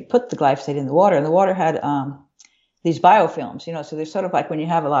they actually put the glyphosate in the water, and the water had these biofilms, so they're sort of like when you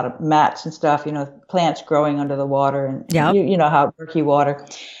have a lot of mats and stuff, plants growing under the water, and you know how murky water.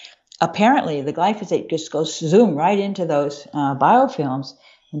 Apparently, the glyphosate just goes zoom right into those biofilms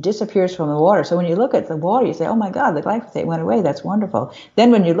and disappears from the water. So when you look at the water, you say, "Oh my God, the glyphosate went away. That's wonderful." Then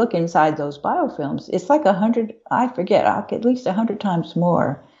when you look inside those biofilms, it's like at least 100 times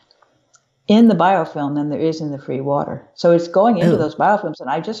more in the biofilm than there is in the free water. So it's going into those biofilms. And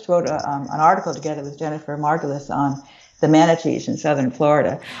I just wrote an article together with Jennifer Margulis on the manatees in southern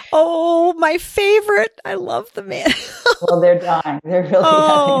Florida. Oh, my favorite. I love the manatees. Well, they're dying. They're really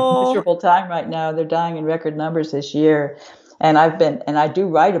having a miserable time right now. They're dying in record numbers this year. And I do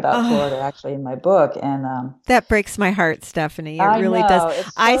write about Florida actually in my book. And that breaks my heart, Stephanie. It really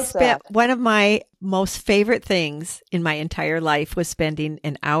does. I spent one of my most favorite things in my entire life was spending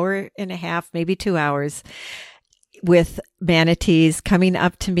an hour and a half, maybe 2 hours, with manatees coming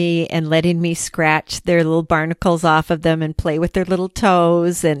up to me and letting me scratch their little barnacles off of them and play with their little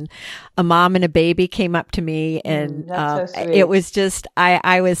toes. And a mom and a baby came up to me, and so it was just,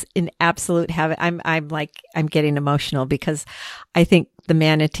 I was in absolute heaven. I'm getting emotional because I think the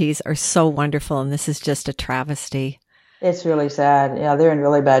manatees are so wonderful, and this is just a travesty. It's really sad. Yeah, they're in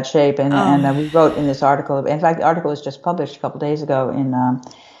really bad shape. And we wrote in this article, in fact, the article was just published a couple of days ago in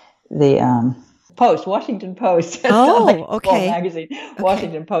the Post, Washington Post. Okay. Magazine. Okay.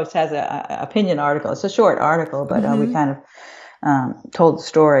 Washington Post has a opinion article. It's a short article, but we kind of told the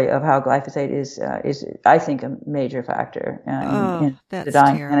story of how glyphosate is I think a major factor in the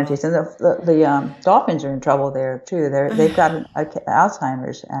dying manatees. And the dolphins are in trouble there too. They've got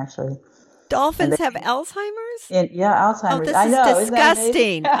Alzheimer's actually. Dolphins have Alzheimer's? Alzheimer's. Oh, this is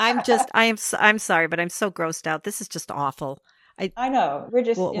disgusting. I'm sorry, but I'm so grossed out. This is just awful. I know. We're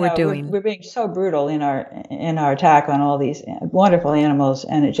just we're being so brutal in our attack on all these wonderful animals,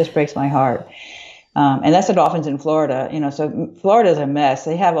 and it just breaks my heart. And that's the dolphins in Florida. So Florida's a mess.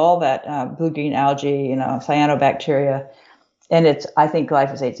 They have all that blue-green algae, cyanobacteria, and I think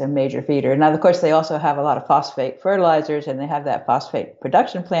glyphosate's a major feeder. Now, of course, they also have a lot of phosphate fertilizers, and they have that phosphate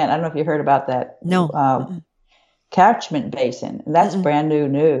production plant. I don't know if you heard about that. No. Catchment basin. That's brand new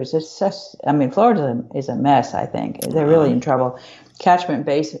news. It's just, Florida is a mess, I think. They're really in trouble. Catchment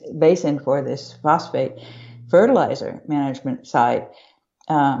basin for this phosphate fertilizer management site.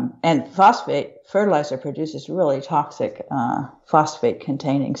 And phosphate fertilizer produces really toxic phosphate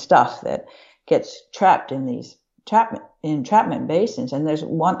containing stuff that gets trapped in these entrapment basins. And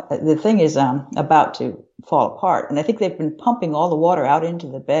the thing is about to fall apart. And I think they've been pumping all the water out into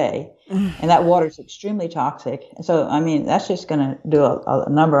the bay. And that water is extremely toxic. So, that's just going to do a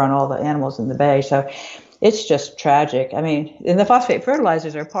number on all the animals in the bay. So it's just tragic. And the phosphate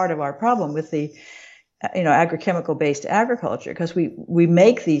fertilizers are part of our problem with the, agrochemical-based agriculture, because we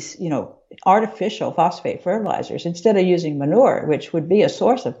make these, artificial phosphate fertilizers instead of using manure, which would be a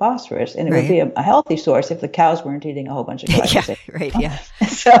source of phosphorus, and it would be a healthy source if the cows weren't eating a whole bunch of glyphosate.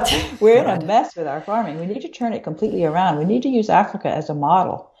 So we're in a mess with our farming. We need to turn it completely around. We need to use Africa as a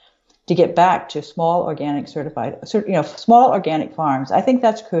model to get back to small organic farms. I think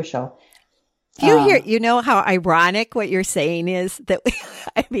that's crucial. Do you hear, you know how ironic what you're saying is that,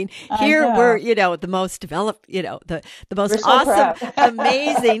 I mean, here we're, the most developed, the most awesome,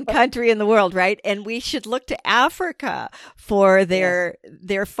 amazing country in the world, right? And we should look to Africa for their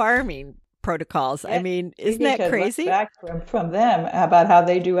farming protocols. I mean, isn't that crazy? Look back from them about how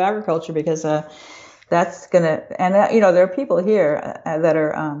they do agriculture, because that's going to, and there are people here that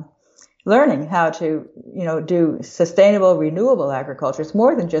are learning how to, do sustainable, renewable agriculture. It's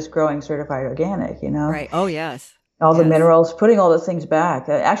more than just growing certified organic, Right. Oh, yes. All the minerals, putting all those things back,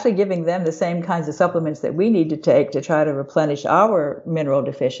 actually giving them the same kinds of supplements that we need to take to try to replenish our mineral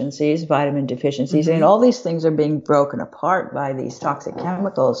deficiencies, vitamin deficiencies. And all these things are being broken apart by these toxic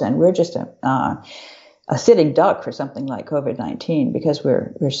chemicals. And we're just a sitting duck for something like COVID-19 because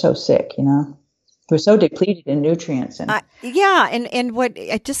we're so sick, We're so depleted in nutrients. And and what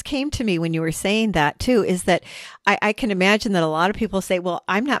it just came to me when you were saying that too is that I can imagine that a lot of people say, well,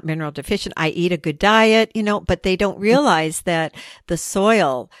 I'm not mineral deficient. I eat a good diet, but they don't realize that the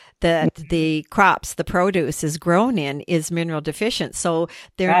soil that the crops, the produce is grown in is mineral deficient. So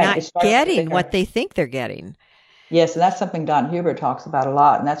they're not getting what they think they're getting. Yes, and that's something Don Huber talks about a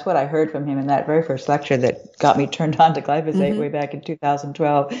lot. And that's what I heard from him in that very first lecture that got me turned on to glyphosate way back in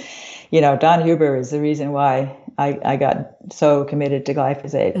 2012. Don Huber is the reason why I got so committed to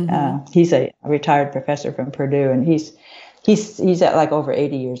glyphosate. He's a retired professor from Purdue, and he's at like over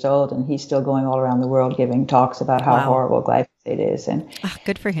 80 years old, and he's still going all around the world giving talks about how horrible glyphosate is. And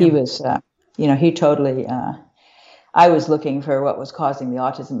good for him. He was, he totally... I was looking for what was causing the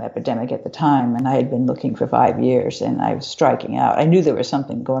autism epidemic at the time, and I had been looking for 5 years, and I was striking out. I knew there was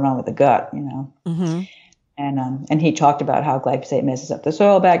something going on with the gut, And he talked about how glyphosate messes up the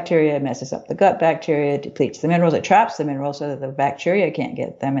soil bacteria, messes up the gut bacteria, depletes the minerals, it traps the minerals so that the bacteria can't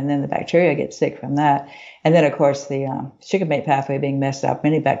get them, and then the bacteria get sick from that. And then, of course, the shikimate pathway being messed up.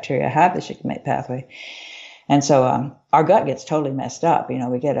 Many bacteria have the shikimate pathway. And so our gut gets totally messed up.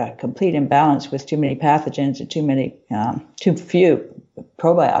 We get a complete imbalance with too many pathogens and too few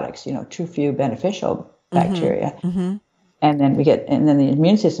probiotics, too few beneficial bacteria. And then the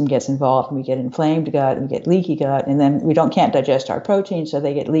immune system gets involved, and we get inflamed gut, and we get leaky gut, and then we can't digest our proteins, so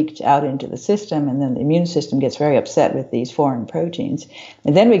they get leaked out into the system, and then the immune system gets very upset with these foreign proteins.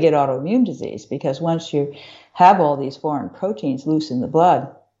 And then we get autoimmune disease, because once you have all these foreign proteins loose in the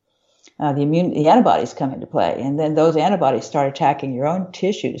blood, the antibodies come into play, and then those antibodies start attacking your own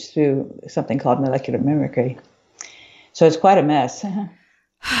tissues through something called molecular mimicry. So it's quite a mess.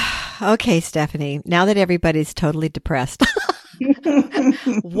 Okay, Stephanie, now that everybody's totally depressed,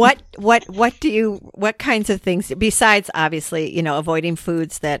 what kinds of things, besides obviously, avoiding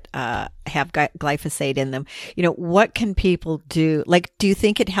foods that have glyphosate in them, what can people do? Like, do you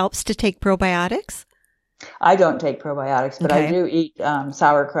think it helps to take probiotics? I don't take probiotics, but I do eat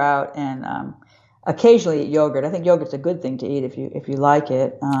sauerkraut and occasionally eat yogurt. I think yogurt's a good thing to eat if you like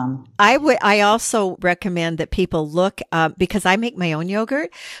it. I also recommend that people look because I make my own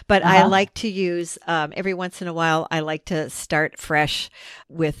yogurt, but I like to use every once in a while. I like to start fresh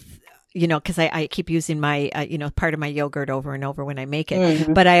with. Because I keep using my part of my yogurt over and over when I make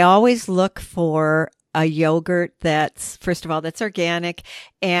it. But I always look for a yogurt that's, first of all, that's organic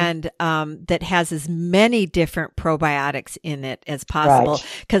and that has as many different probiotics in it as possible.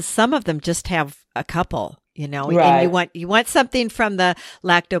 Because some of them just have a couple, and you want something from the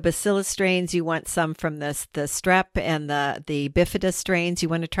lactobacillus strains, you want some from the strep and the bifida strains. You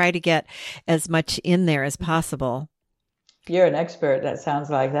want to try to get as much in there as possible. You're an expert. That sounds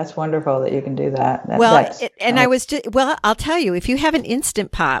like that's wonderful that you can do that. I'll tell you, if you have an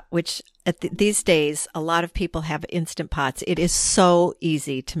Instant Pot, which these days a lot of people have Instant Pots, it is so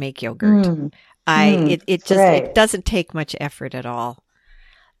easy to make yogurt. It doesn't take much effort at all.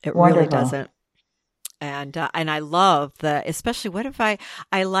 It really doesn't. And I love especially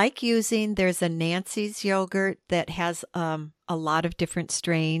I like using, there's a Nancy's yogurt that has a lot of different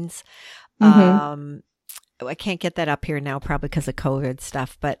strains. I can't get that up here now, probably because of COVID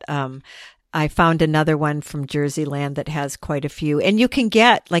stuff, but I found another one from Jersey Land that has quite a few. And you can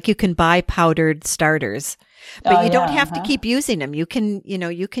buy powdered starters, but you don't have to keep using them. You can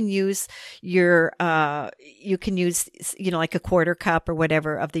use like a quarter cup or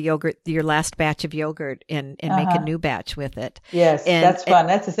whatever of the yogurt, your last batch of yogurt, and make a new batch with it. Yes, that's fun.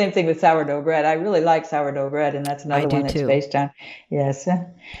 That's the same thing with sourdough bread. I really like sourdough bread, and that's another one that's based on, yes.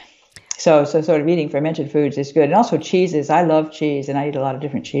 So sort of eating fermented foods is good. And also cheeses. I love cheese, and I eat a lot of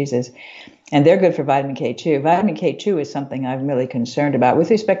different cheeses. And they're good for vitamin K2. Vitamin K2 is something I'm really concerned about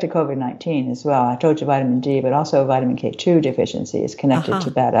with respect to COVID-19 as well. I told you vitamin D, but also vitamin K2 deficiency is connected to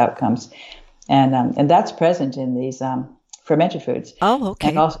bad outcomes. And that's present in these fermented foods. Oh, okay.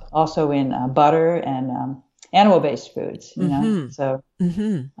 And also in butter and animal-based foods, you know. So,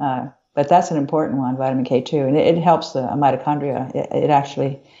 but that's an important one, vitamin K2, and it helps the mitochondria. It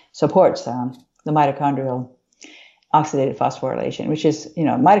actually supports the mitochondrial oxidative phosphorylation, which is, you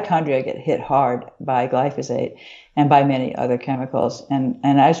know, mitochondria get hit hard by glyphosate and by many other chemicals. And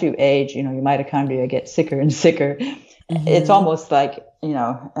as you age, you know, your mitochondria get sicker and sicker. It's almost like, you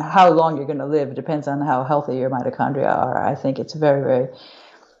know, how long you're going to live depends on how healthy your mitochondria are. I think it's very, very,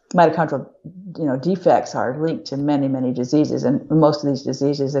 mitochondrial, you know, defects are linked to many, many diseases. And most of these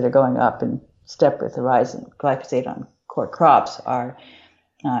diseases that are going up in step with the rise in glyphosate on core crops are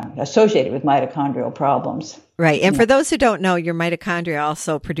associated with mitochondrial problems. Right. And for those who don't know, your mitochondria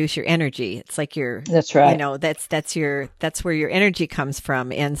also produce your energy. It's like that's right. You know, that's where your energy comes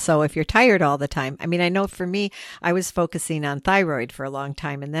from. And so if you're tired all the time, I mean, I know for me, I was focusing on thyroid for a long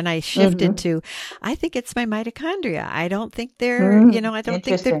time, and then I shifted to, I think it's my mitochondria. I don't think they're, you know, I don't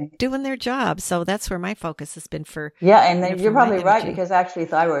think they're doing their job. So that's where my focus has been for. Yeah. And you're probably right, because actually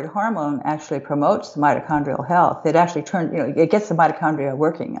thyroid hormone actually promotes the mitochondrial health. It actually turns, you know, it gets the mitochondria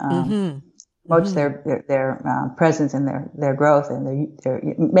working. Promotes their presence and their growth, and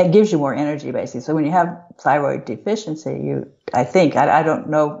it gives you more energy, basically. So when you have thyroid deficiency, I don't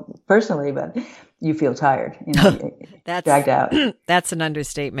know personally, but you feel tired, you know, that's dragged out. That's an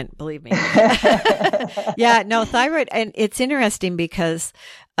understatement, believe me. Yeah, no, thyroid, and it's interesting because,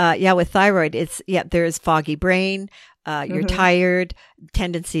 with thyroid, there's foggy brain. You're tired,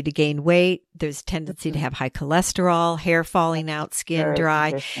 tendency to gain weight. There's tendency to have high cholesterol, hair falling out, skin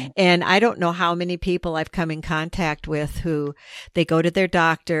dry. And I don't know how many people I've come in contact with who they go to their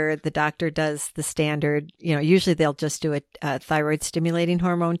doctor. The doctor does the standard, you know, usually they'll just do a thyroid stimulating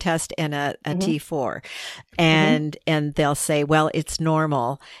hormone test and a T4. And they'll say, well, it's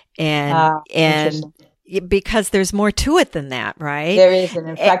normal. And because there's more to it than that, right? There is. And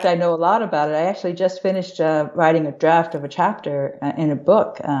in fact, I know a lot about it. I actually just finished writing a draft of a chapter in a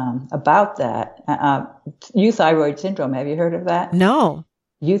book about that. Euthyroid syndrome. Have you heard of that? No.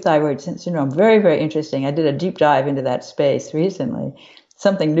 Euthyroid syndrome. Very, very interesting. I did a deep dive into that space recently.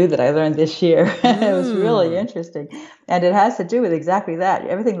 Something new that I learned this year. It was really interesting. And it has to do with exactly that.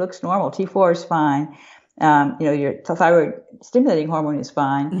 Everything looks normal. T4 is fine. You know, your thyroid stimulating hormone is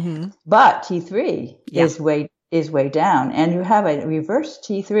fine, but T3 is way down, and you have a reverse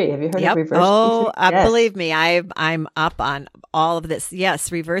T3. Have you heard of reverse T3? Yes. Believe me, I'm up on all of this.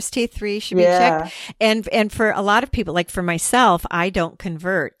 Yes, reverse T3 should be checked, and for a lot of people, like for myself, I don't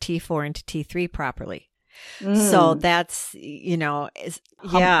convert T4 into T3 properly. So that's, you know,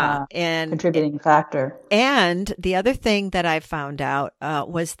 and contributing factor. And the other thing that I found out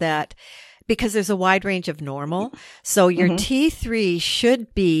was that, because there's a wide range of normal. So your T3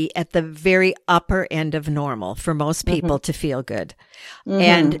 should be at the very upper end of normal for most people to feel good.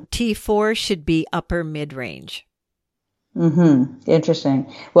 And T4 should be upper mid-range.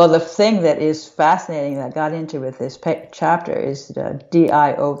 Interesting. Well, the thing that is fascinating that I got into with this chapter is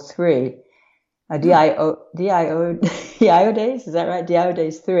DIO3. Diiodase, is that right?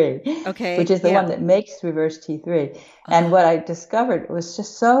 Diiodase 3. Okay. Which is the one that makes reverse T3. And what I discovered was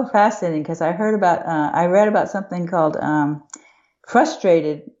just so fascinating, because I read about something called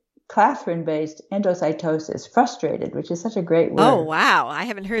frustrated clathrin-based endocytosis. Frustrated, which is such a great word. Oh, wow. I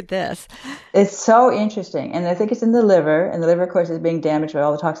haven't heard this. It's so interesting. And I think it's in the liver, and the liver, of course, is being damaged by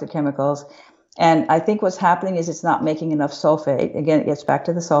all the toxic chemicals. And I think what's happening is it's not making enough sulfate. Again, it gets back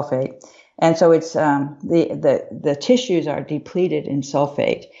to the sulfate. And so it's the tissues are depleted in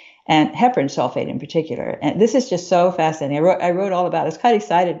sulfate, and heparan sulfate in particular. And this is just so fascinating. I wrote all about it. I was quite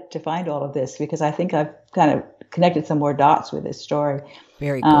excited to find all of this, because I think I've kind of connected some more dots with this story.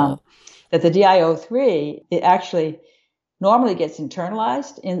 Very cool. That the DIO3, it actually normally gets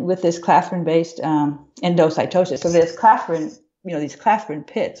internalized with this clathrin-based endocytosis. So there's clathrin, you know, these clathrin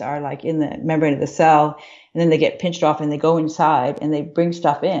pits are like in the membrane of the cell, and then they get pinched off and they go inside and they bring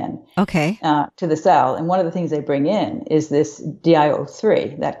stuff in to the cell. And one of the things they bring in is this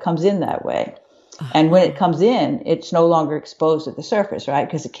DIO3 that comes in that way. And when it comes in, it's no longer exposed at the surface, right?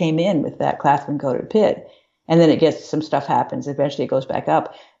 Because it came in with that clathrin-coated pit. And then some stuff happens. Eventually it goes back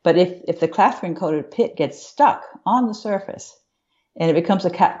up. But if the clathrin-coated pit gets stuck on the surface and it becomes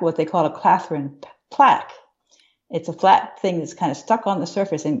what they call a clathrin plaque, it's a flat thing that's kind of stuck on the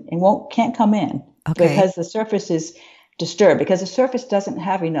surface and can't come in because the surface is disturbed, because the surface doesn't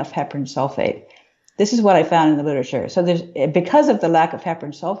have enough heparan sulfate. This is what I found in the literature. So because of the lack of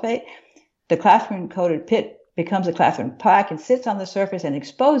heparan sulfate, the clathrin-coated pit becomes a clathrin plaque and sits on the surface and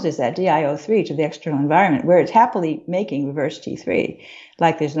exposes that DIO3 to the external environment, where it's happily making reverse T3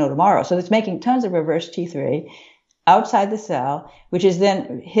 like there's no tomorrow. So it's making tons of reverse T3. outside the cell, which is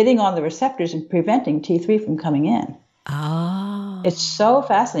then hitting on the receptors and preventing T3 from coming in. Oh. It's so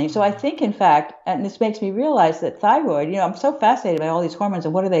fascinating. So I think, in fact, and this makes me realize that thyroid, I'm so fascinated by all these hormones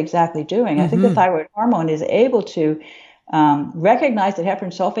and what are they exactly doing? I think the thyroid hormone is able to recognize that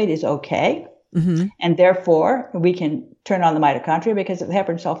heparan sulfate is okay. And therefore, we can turn on the mitochondria, because if the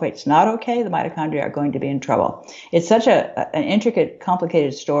heparan sulfate is not okay, the mitochondria are going to be in trouble. It's such an intricate,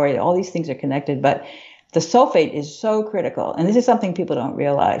 complicated story. All these things are connected, but the sulfate is so critical. And this is something people don't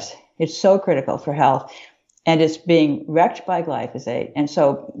realize. It's so critical for health. And it's being wrecked by glyphosate. And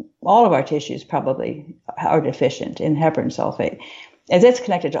so all of our tissues probably are deficient in heparan sulfate. As it's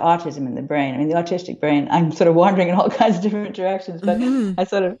connected to autism in the brain. I mean, the autistic brain, I'm sort of wandering in all kinds of different directions, but I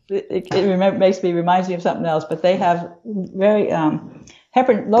sort of, reminds me of something else. But they have very low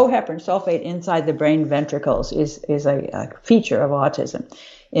heparan sulfate inside the brain ventricles is a feature of autism.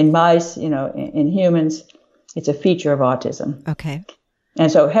 In mice, in humans, it's a feature of autism. Okay.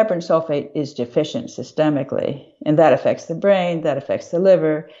 And so heparan sulfate is deficient systemically, and that affects the brain, that affects the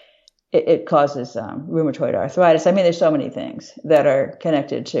liver. It causes rheumatoid arthritis. I mean, there's so many things that are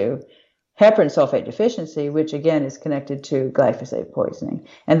connected to heparan sulfate deficiency, which again is connected to glyphosate poisoning.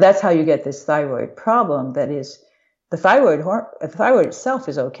 And that's how you get this thyroid problem. That is, the thyroid itself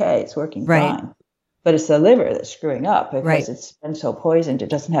is okay, it's working fine, but it's the liver that's screwing up because it's been so poisoned. It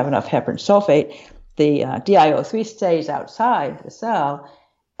doesn't have enough heparan sulfate. The DIO3 stays outside the cell,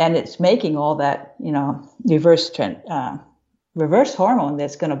 and it's making all that, reverse hormone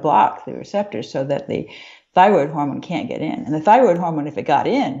that's going to block the receptors so that the thyroid hormone can't get in. And the thyroid hormone, if it got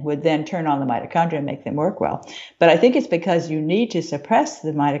in, would then turn on the mitochondria and make them work well. But I think it's because you need to suppress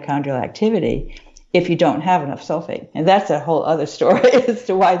the mitochondrial activity if you don't have enough sulfate. And that's a whole other story as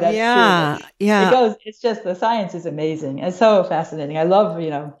to why that's true. Yeah. It's just, the science is amazing. It's so fascinating. I love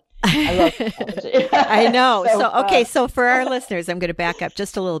technology. I know. So for our listeners, I'm going to back up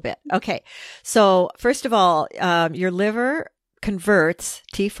just a little bit. Okay. So first of all, your liver converts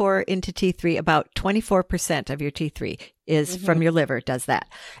T4 into T3. About 24% of your T3 is from your liver, does that.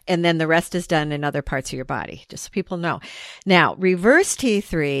 And then the rest is done in other parts of your body, just so people know. Now, reverse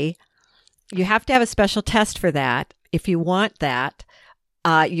T3, you have to have a special test for that. If you want that,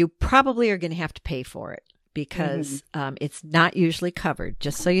 you probably are going to have to pay for it, because it's not usually covered,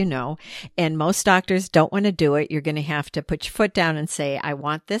 just so you know. And most doctors don't want to do it. You're going to have to put your foot down and say, I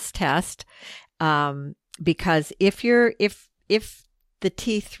want this test. Because if the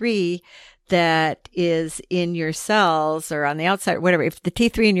T3 that is in your cells or on the outside, whatever, if the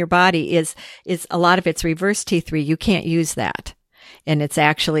T3 in your body is a lot of it's reverse T3, you can't use that. And it's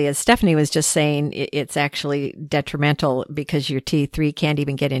actually, as Stephanie was just saying, it's actually detrimental because your T3 can't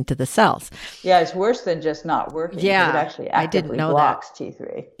even get into the cells. Yeah, it's worse than just not working. Yeah, it actually actively blocks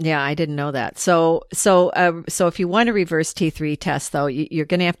T3. Yeah, I didn't know that. So if you want a reverse T3 test, though, you're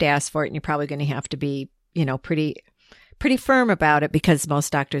going to have to ask for it, and you're probably going to have to be, pretty firm about it, because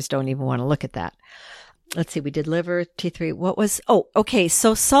most doctors don't even want to look at that. Let's see, we did liver, T3. Okay,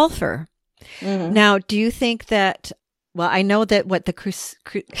 so sulfur. Now, do you think that, well, I know that what the cruciferous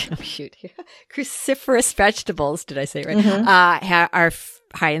vegetables, did I say it right, are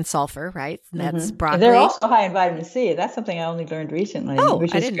high in sulfur, right? And that's broccoli. They're also high in vitamin C. That's something I only learned recently,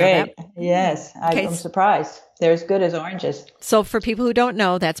 which is great. Know that. Yes, I'm surprised. They're as good as oranges. So for people who don't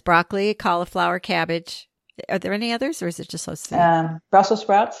know, that's broccoli, cauliflower, cabbage. Are there any others, or is it just those three? Brussels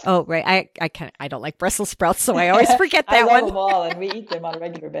sprouts. Oh, right. I don't like Brussels sprouts, so I always forget that one. I love them all, and we eat them on a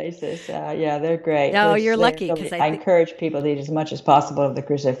regular basis. They're great. No, you're lucky, because I encourage people to eat as much as possible of the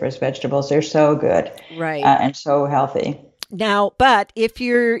cruciferous vegetables. They're so good, right, and so healthy. Now, but if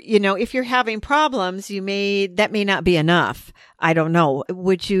you're having problems, that may not be enough. I don't know.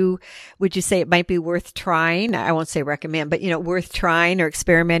 Would you say it might be worth trying? I won't say recommend, but worth trying or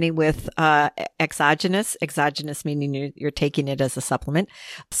experimenting with exogenous meaning you're taking it as a supplement,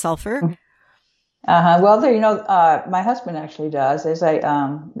 sulfur. Well, my husband actually does.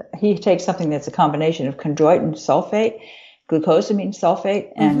 He takes something that's a combination of chondroitin sulfate, glucosamine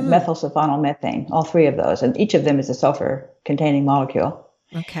sulfate, and methylsulfonylmethane, all three of those. And each of them is a sulfur-containing molecule.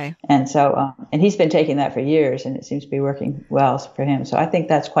 Okay. And so, and he's been taking that for years, and it seems to be working well for him. So I think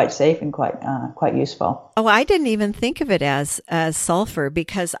that's quite safe and quite useful. Oh, I didn't even think of it as sulfur,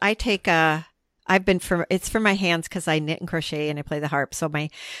 because I take it's for my hands, because I knit and crochet and I play the harp. So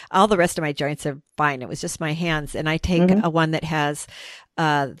all the rest of my joints are fine. It was just my hands. And I take a one that has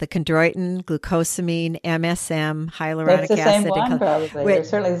the chondroitin, glucosamine, MSM, hyaluronic acid. It's the same one, probably. It's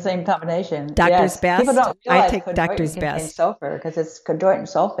certainly the same combination. Doctor's Best. People don't realize I take Doctor's Best. Sulfur, because it's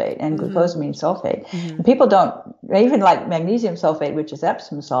chondroitin sulfate and glucosamine sulfate. And people don't, even like magnesium sulfate, which is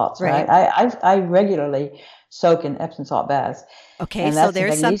Epsom salts, right? I regularly soak in Epsom salt baths. Okay, And so that's the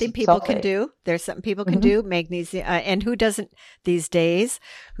there's something magnesium people can sulfate. do. There's something people can do. Magnesium, and who doesn't these days?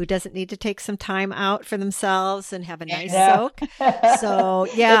 Who doesn't need to take some time out for themselves and have a nice Yeah. soak? So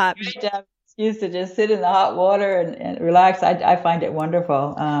It's yeah, great to have an excuse to just sit in the hot water and relax. I find it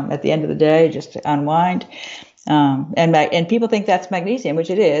wonderful at the end of the day, just to unwind. And people think that's magnesium, which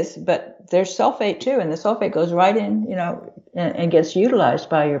it is, but there's sulfate too, and the sulfate goes right in, and gets utilized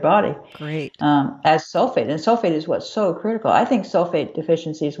by your body great. as sulfate. And sulfate is what's so critical. I think sulfate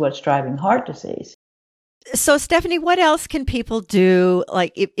deficiency is what's driving heart disease. So Stephanie, what else can people do?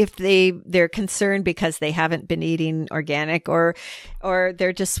 Like if they're concerned because they haven't been eating organic or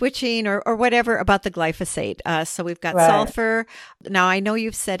they're just switching or whatever about the glyphosate. So we've got Right. sulfur. Now I know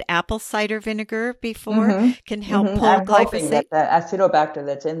you've said apple cider vinegar before can help pull I'm hoping glyphosate. that the Acetobacter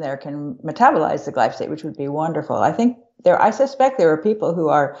that's in there can metabolize the glyphosate, which would be wonderful. I suspect there are people who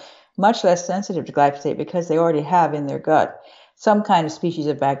are much less sensitive to glyphosate because they already have in their gut some kind of species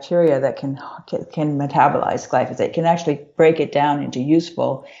of bacteria that can metabolize glyphosate, can actually break it down into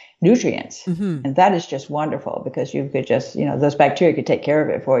useful nutrients. And that is just wonderful because you could just, those bacteria could take care of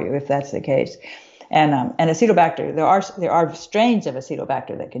it for you if that's the case. And Acetobacter, there are strains of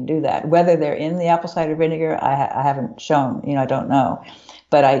Acetobacter that can do that. Whether they're in the apple cider vinegar, I haven't shown, I don't know.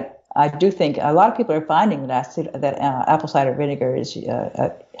 But I do think a lot of people are finding that apple cider vinegar is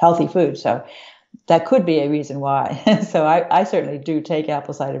a healthy food. So that could be a reason why. So I certainly do take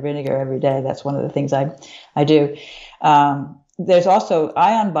apple cider vinegar every day. That's one of the things I do. There's also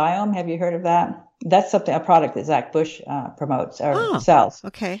Ion Biome. Have you heard of that? That's a product that Zach Bush promotes or sells.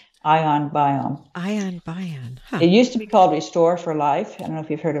 Okay. Ion Biome. Ion Biome. Huh. It used to be called Restore for Life. I don't know if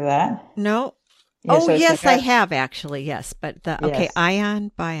you've heard of that. No. Yeah, so yes, I have actually. Yes, but okay, Yes.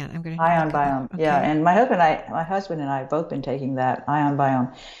 Ion Biome. I'm going to Ion Biome. Okay. Yeah, and my husband and I have both been taking that Ion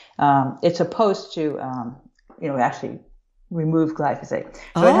Biome. It's supposed to, actually remove glyphosate.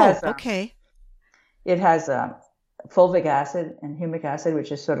 So it has, okay. It has fulvic acid and humic acid,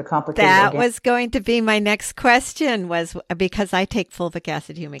 which is sort of complicated. That was going to be my next question, was because I take fulvic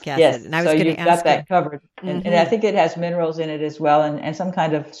acid, humic acid, Yes, and I was going to ask. Got that covered, and I think it has minerals in it as well, and some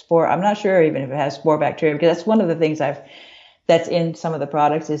kind of spore. I'm not sure even if it has spore bacteria, because that's one of the things that's in some of the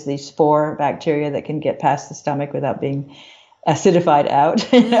products is these spore bacteria that can get past the stomach without being acidified out,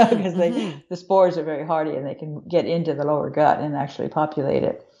 because the spores are very hardy and they can get into the lower gut and actually populate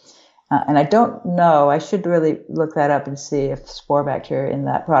it. And I don't know, I should really look that up and see if spore bacteria in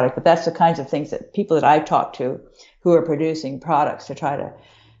that product, but that's the kinds of things that people that I've talked to who are producing products to try to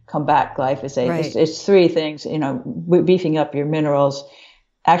combat glyphosate. Right. It's three things, beefing up your minerals,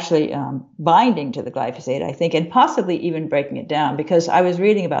 actually binding to the glyphosate, I think, and possibly even breaking it down, because I was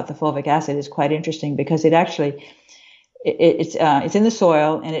reading about the fulvic acid. Is quite interesting because it actually, it's in the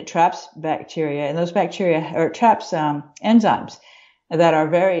soil and it traps bacteria, and those bacteria traps enzymes that are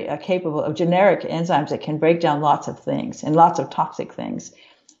very capable of generic enzymes that can break down lots of things and lots of toxic things.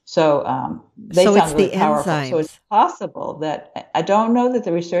 So they sound really powerful. Enzymes. So it's possible that, I don't know that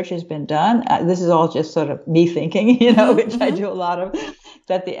the research has been done. This is all just sort of me thinking, which I do a lot of,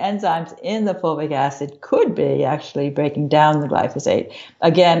 that the enzymes in the fulvic acid could be actually breaking down the glyphosate.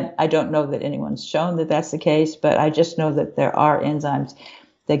 Again, I don't know that anyone's shown that that's the case, but I just know that there are enzymes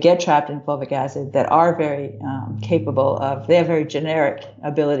that get trapped in fulvic acid that are very capable of, they have very generic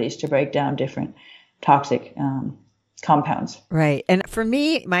abilities to break down different toxic compounds. Right. And for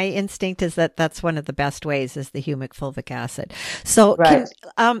me, my instinct is that that's one of the best ways is the humic fulvic acid. So, Right.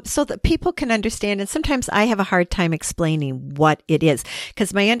 so that people can understand, and sometimes I have a hard time explaining what it is,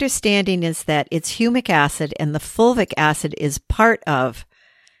 because my understanding is that it's humic acid and the fulvic acid is part of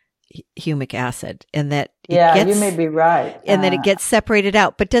humic acid, and that you may be right, and that it gets separated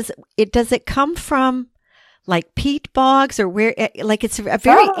out. But does it come from like peat bogs or where? Like it's a very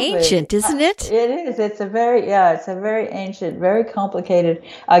Probably. ancient, isn't it? It is. It's a very ancient, very complicated.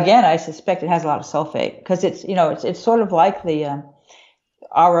 Again, I suspect it has a lot of sulfate because it's sort of like the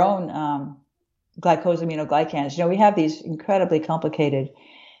our own glycosaminoglycans. We have these incredibly complicated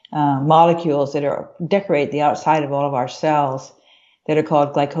molecules that decorate the outside of all of our cells, that are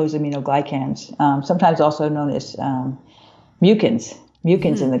called glycosaminoglycans, sometimes also known as mucins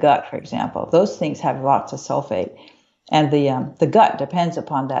in the gut, for example. Those things have lots of sulfate, and the gut depends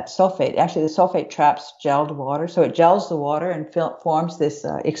upon that sulfate. Actually, the sulfate traps gelled water, so it gels the water and forms this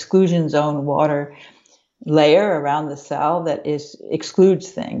exclusion zone water layer around the cell that excludes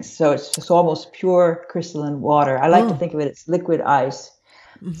things. So it's just almost pure crystalline water. I like to think of it as liquid ice.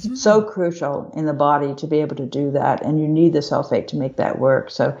 Mm-hmm. It's so crucial in the body to be able to do that, and you need the sulfate to make that work.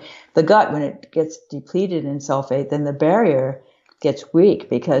 So the gut, when it gets depleted in sulfate, then the barrier gets weak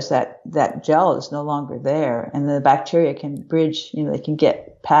because that gel is no longer there, and the bacteria can bridge, they can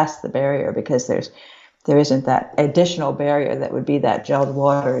get past the barrier because there isn't that additional barrier that would be that gelled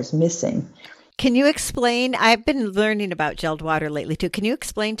water is missing. Can you explain? I've been learning about gelled water lately too. Can you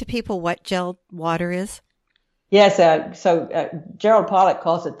explain to people what gelled water is? Yes, so Gerald Pollack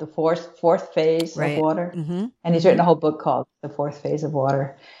calls it the fourth phase of water, and he's written a whole book called The Fourth Phase of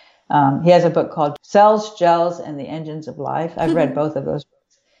Water. He has a book called Cells, Gels, and the Engines of Life. I've read both of those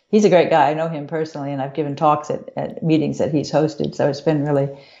books. He's a great guy. I know him personally, and I've given talks at meetings that he's hosted, so it's been really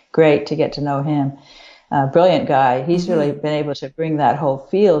great to get to know him. Brilliant guy. He's really been able to bring that whole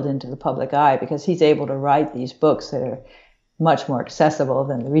field into the public eye because he's able to write these books that are much more accessible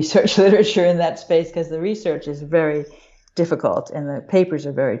than the research literature in that space, because the research is very difficult and the papers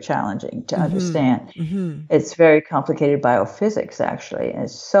are very challenging to understand. It's very complicated biophysics, actually, and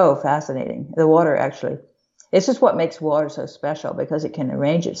it's so fascinating. The water actually, it's just what makes water so special, because it can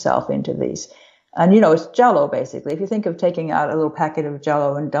arrange itself into these. And, it's Jell-O, basically. If you think of taking out a little packet of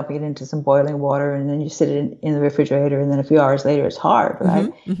Jell-O and dumping it into some boiling water, and then you sit it in the refrigerator, and then a few hours later it's hard,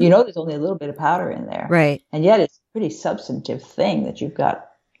 right? There's only a little bit of powder in there. Right. And yet it's a pretty substantive thing that you've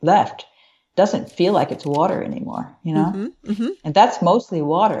got left. Doesn't feel like it's water anymore, And that's mostly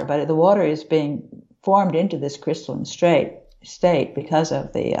water, but the water is being formed into this crystalline state because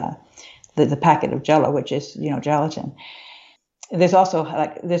of the packet of Jell-O, which is, gelatin. There's also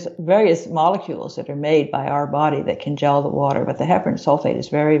there's various molecules that are made by our body that can gel the water, but the heparin sulfate is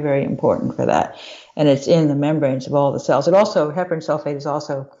very, very important for that. And it's in the membranes of all the cells. Heparin sulfate is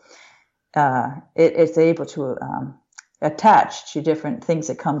also, it's able to attach to different things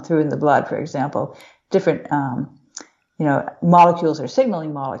that come through in the blood. For example, different, molecules or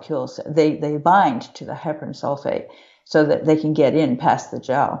signaling molecules, they bind to the heparin sulfate so that they can get in past the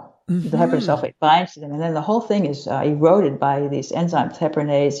gel. The heparin sulfate binds to them, and then the whole thing is eroded by these enzymes,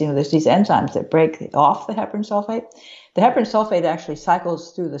 heparinase. There's these enzymes that break off the heparin sulfate. The heparin sulfate actually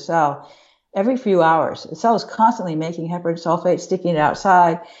cycles through the cell every few hours. The cell is constantly making heparin sulfate, sticking it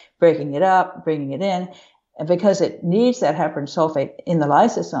outside, breaking it up, bringing it in, and because it needs that heparin sulfate in the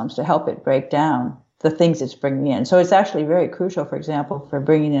lysosomes to help it break down the things it's bringing in. So it's actually very crucial, for example, for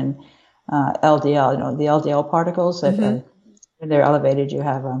bringing in LDL, the LDL particles that when they're elevated, you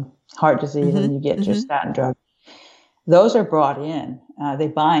have heart disease and you get your statin drug. Those are brought in. They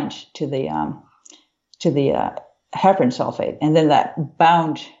bind to the heparin sulfate, and then that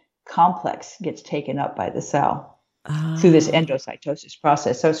bound complex gets taken up by the cell through this endocytosis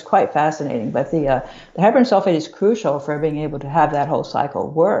process. So it's quite fascinating. But the heparin sulfate is crucial for being able to have that whole cycle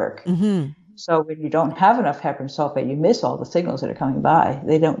work. So when you don't have enough heparin sulfate, you miss all the signals that are coming by.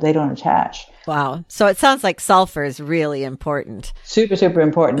 They don't attach. Wow. So it sounds like sulfur is really important. Super, super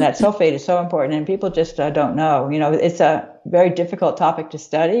important. That sulfate is so important, and people just don't know. It's a very difficult topic to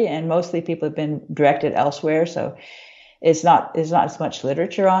study, and mostly people have been directed elsewhere. So there's not as much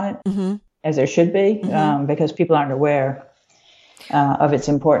literature on it as there should be, because people aren't aware of its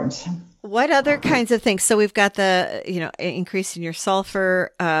importance. What other kinds of things? So we've got the, increase in your sulfur,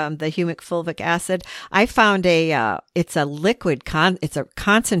 the humic fulvic acid. I found it's a liquid it's a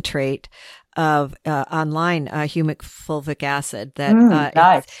concentrate of online humic fulvic acid that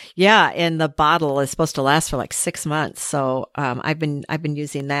nice. And the bottle is supposed to last for like 6 months. So I've been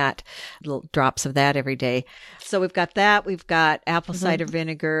using that, little drops of that every day. So we've got that. We've got apple cider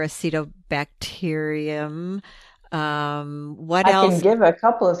vinegar, acetobacterium. What else? I can give a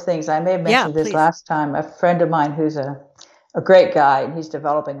couple of things. I may have mentioned this last time. A friend of mine who's a great guy, and he's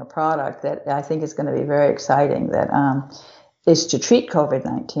developing a product that I think is going to be very exciting, that is to treat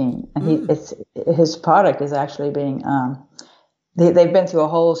COVID-19. And his product is actually being, they've been through a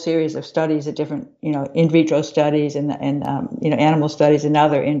whole series of studies at different, in vitro studies and animal studies, and now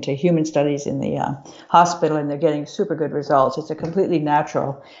they're into human studies in the hospital, and they're getting super good results. It's a completely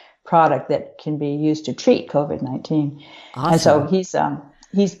natural product that can be used to treat COVID-19. Awesome. And so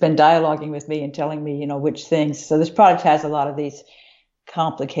he's been dialoguing with me and telling me, which things. So this product has a lot of these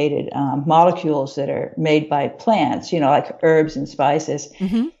complicated molecules that are made by plants, like herbs and spices.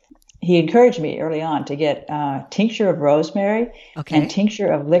 He encouraged me early on to get tincture of rosemary and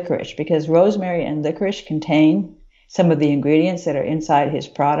tincture of licorice, because rosemary and licorice contain some of the ingredients that are inside his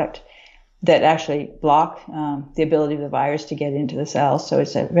product that actually block the ability of the virus to get into the cells. So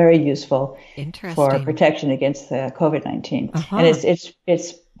it's very useful for protection against the COVID-19. And it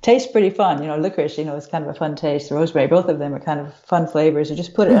tastes pretty fun. Licorice, it's kind of a fun taste. Rosemary, both of them are kind of fun flavors. You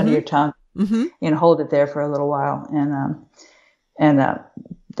just put it under your tongue and hold it there for a little while. And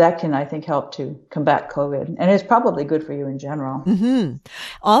that can, I think, help to combat COVID. And it's probably good for you in general. Mm-hmm.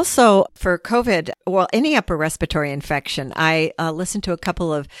 Also, for COVID, well, any upper respiratory infection, I listened to a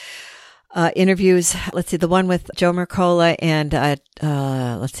couple of interviews. Let's see, the one with Joe Mercola and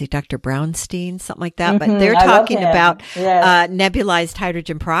let's see, Dr. Brownstein, something like that. But they're talking about nebulized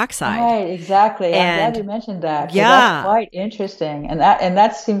hydrogen peroxide. Right, exactly. I'm glad you mentioned that. Yeah, that's quite interesting. And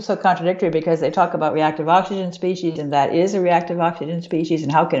that seems so contradictory because they talk about reactive oxygen species, and that is a reactive oxygen species,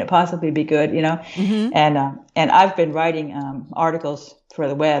 and how can it possibly be good? And I've been writing articles for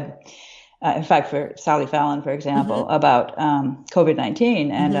the web. In fact, for Sally Fallon, for example, about COVID-19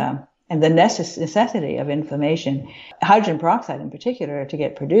 and the necessity of inflammation, hydrogen peroxide in particular, to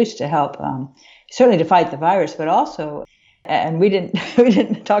get produced to help certainly to fight the virus, but also, and we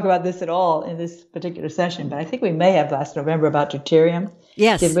didn't talk about this at all in this particular session, but I think we may have last November about deuterium.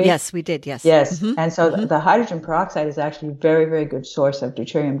 Yes, yes, we did. Yes. And so the hydrogen peroxide is actually a very, very good source of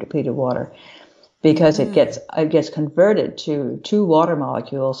deuterium depleted water because it gets converted to two water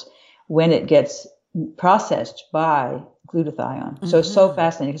molecules when it gets processed by glutathione. So it's so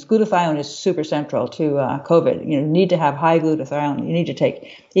fascinating because glutathione is super central to COVID. You need to have high glutathione. You need to take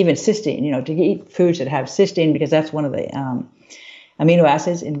even cysteine, to eat foods that have cysteine because that's one of the amino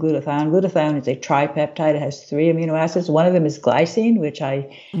acids in glutathione. Glutathione is a tripeptide. It has 3 amino acids. One of them is glycine,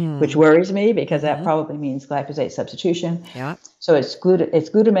 which worries me because that probably means glyphosate substitution. Yeah. So it's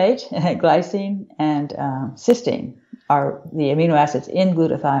glutamate, glycine, and cysteine are the amino acids in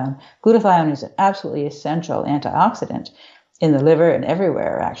glutathione. Glutathione is an absolutely essential antioxidant in the liver and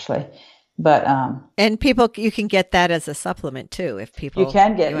everywhere, actually. But and you can get that as a supplement too, if people. You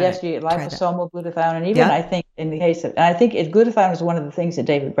can get liposomal glutathione, and even I think in the case of, and I think glutathione is one of the things that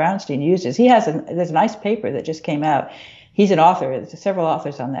David Brownstein uses. There's a nice paper that just came out. He's an author. There's several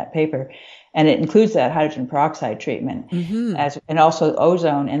authors on that paper. And it includes that hydrogen peroxide treatment, and also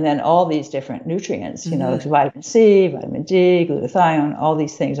ozone, and then all these different nutrients, vitamin C, vitamin D, glutathione, all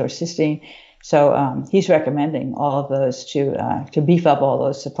these things, or cysteine. So he's recommending all of those to beef up all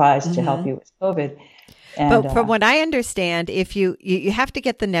those supplies to help you with COVID. And, but from what I understand, if you have to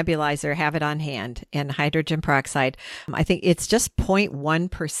get the nebulizer, have it on hand, and hydrogen peroxide, I think it's just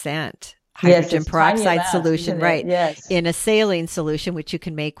 0.1%. Hydrogen peroxide solution, right? Yes. In a saline solution, which you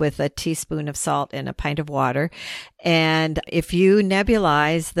can make with a teaspoon of salt and a pint of water. And if you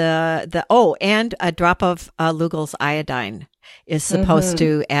nebulize and a drop of Lugol's iodine is supposed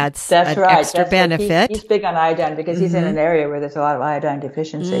to add extra benefit. He's big on iodine because he's in an area where there's a lot of iodine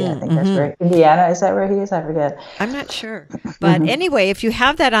deficiency. I think that's where Indiana, is that where he is? I forget. I'm not sure. But anyway, if you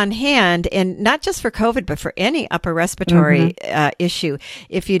have that on hand, and not just for COVID, but for any upper respiratory issue,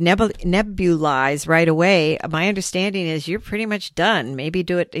 if you nebulize right away, my understanding is you're pretty much done. Maybe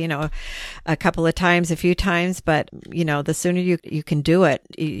do it, a couple of times, a few times, but the sooner you can do it,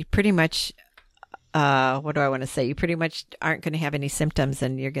 you pretty much what do I want to say? You pretty much aren't going to have any symptoms,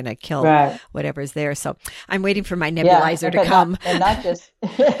 and you're going to kill whatever's there. So I'm waiting for my nebulizer to come. Not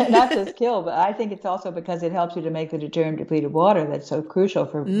just kill, but I think it's also because it helps you to make the deuterium depleted water that's so crucial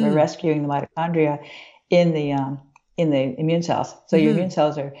for rescuing the mitochondria in the immune cells. So your immune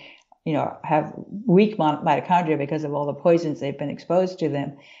cells are, have weak mitochondria because of all the poisons they've been exposed to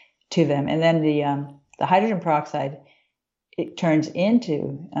them, and then the hydrogen peroxide, it turns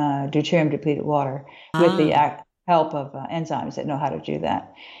into deuterium depleted water with the help of enzymes that know how to do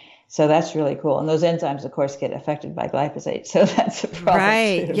that. So that's really cool. And those enzymes, of course, get affected by glyphosate. So that's a problem.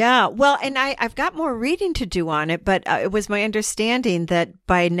 Right. Too. Yeah. Well, and I've got more reading to do on it, but it was my understanding that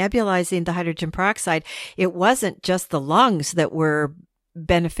by nebulizing the hydrogen peroxide, it wasn't just the lungs that were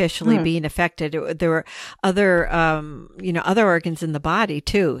beneficially being affected. There were other, other organs in the body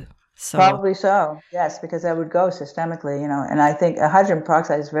too. So. Probably so, yes, because that would go systemically, and I think hydrogen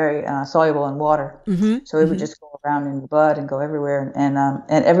peroxide is very soluble in water, so it would just go around in the blood and go everywhere, and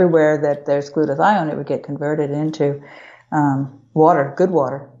everywhere that there's glutathione, it would get converted into water, good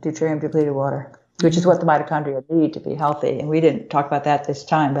water, deuterium depleted water, which is what the mitochondria need to be healthy. And we didn't talk about that this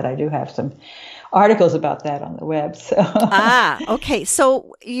time, but I do have some articles about that on the web. So. Okay.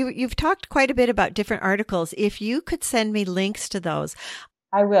 So you've talked quite a bit about different articles. If you could send me links to those.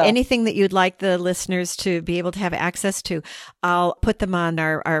 I will. Anything that you'd like the listeners to be able to have access to, I'll put them on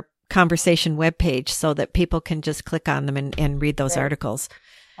our conversation webpage so that people can just click on them and read those articles.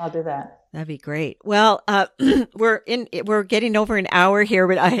 I'll do that. That'd be great. Well, we're getting over an hour here,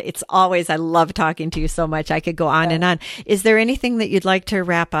 but I love talking to you so much. I could go on and on. Is there anything that you'd like to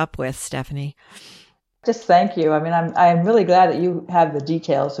wrap up with, Stephanie? Just thank you. I mean, I'm really glad that you have the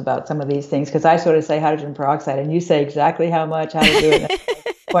details about some of these things, because I sort of say hydrogen peroxide and you say exactly how much, how to do it,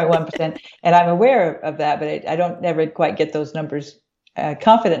 0.1%. And I'm aware of that, but I don't never quite get those numbers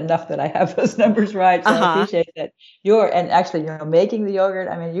confident enough that I have those numbers right. So I appreciate that actually, making the yogurt.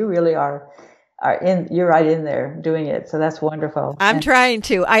 I mean, you really you're right in there doing it. So that's wonderful. I'm trying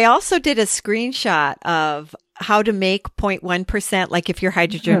to. I also did a screenshot of how to make 0.1%, like if your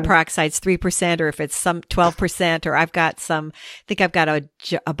hydrogen peroxide's 3% or if it's some 12%, or I think I've got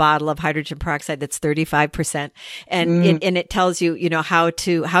a bottle of hydrogen peroxide that's 35%. And it tells you, how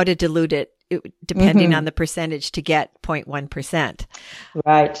to dilute it depending on the percentage to get 0.1%.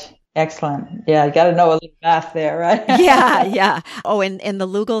 Right. Excellent. Yeah, you got to know a little math there, right? Yeah. Oh, and the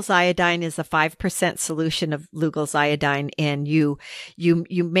Lugol's iodine is a 5% solution of Lugol's iodine, and you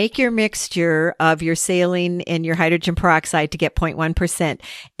make your mixture of your saline and your hydrogen peroxide to get 0.1%,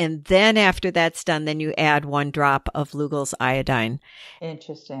 and then after that's done, then you add 1 drop of Lugol's iodine.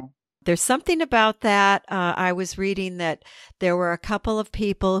 Interesting. There's something about that. I was reading that there were a couple of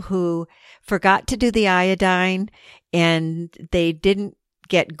people who forgot to do the iodine, and they didn't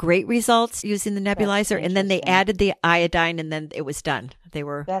get great results using the nebulizer, and then they added the iodine, and then it was done.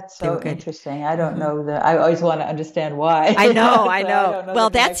 That's so interesting. I don't know that. I always want to understand why. I know. Well,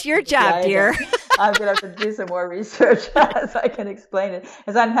 that's your job, dear. I'm going to have to do some more research so I can explain it.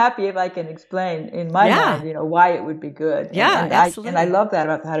 Because I'm happy if I can explain in my mind, why it would be good. Yeah, absolutely. I love that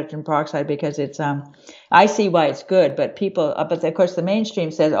about the hydrogen peroxide because it's, I see why it's good, but but of course the mainstream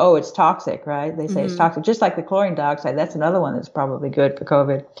says, oh, it's toxic, right? They say it's toxic. Just like the chlorine dioxide, that's another one that's probably good for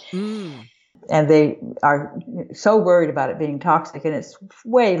COVID. And they are so worried about it being toxic, and it's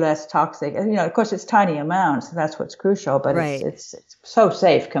way less toxic. And, of course, it's tiny amounts. That's what's crucial, but it's so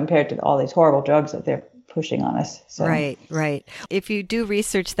safe compared to all these horrible drugs that they're pushing on us. So. Right. If you do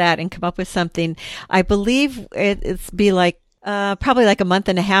research that and come up with something, I believe it's be like probably like a month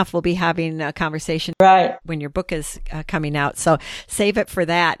and a half, we'll be having a conversation when your book is coming out. So save it for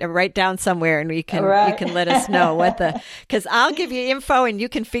that and write down somewhere, and you can let us know because I'll give you info and you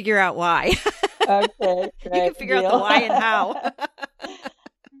can figure out why. Okay. Great. You can figure out the why and how.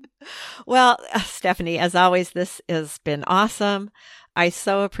 Well, Stephanie, as always, this has been awesome. I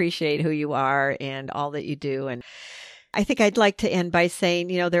so appreciate who you are and all that you do. And I think I'd like to end by saying,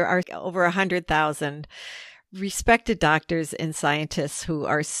 there are over 100,000 respected doctors and scientists who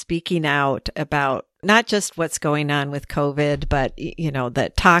are speaking out about not just what's going on with COVID, but,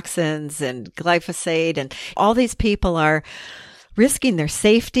 the toxins and glyphosate, and all these people are risking their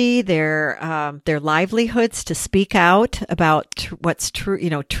safety, their livelihoods to speak out about what's true,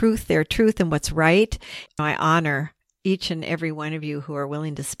 their truth and what's right. I honor each and every one of you who are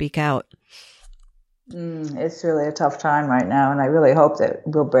willing to speak out. It's really a tough time right now, and I really hope that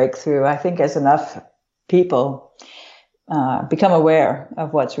we'll break through. I think as enough people become aware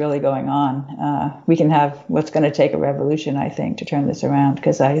of what's really going on, we can have what's going to take a revolution, I think, to turn this around,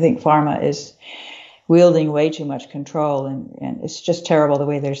 because I think pharma is wielding way too much control, and it's just terrible the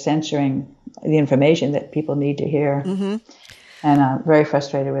way they're censoring the information that people need to hear. And I'm very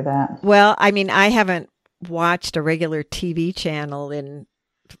frustrated with that. Well, I mean, I haven't watched a regular TV channel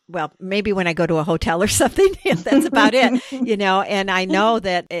maybe when I go to a hotel or something, that's about it, and I know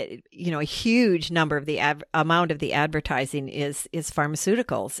that, a huge number of the amount of the advertising is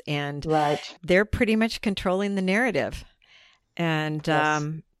pharmaceuticals, and they're pretty much controlling the narrative.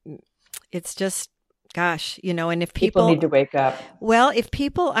 And it's just, gosh, and if people need to wake up. Well, if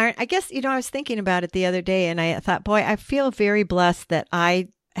people aren't, I guess, I was thinking about it the other day, and I thought, boy, I feel very blessed that I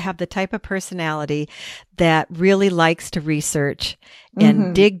have the type of personality that really likes to research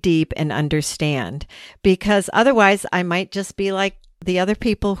and dig deep and understand, because otherwise I might just be like the other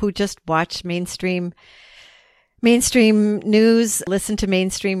people who just watch mainstream news, listen to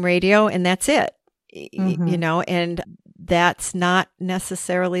mainstream radio, and that's it, and that's not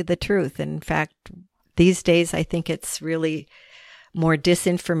necessarily the truth. In fact, these days, I think it's really more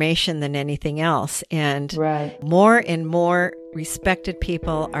disinformation than anything else. And more and more respected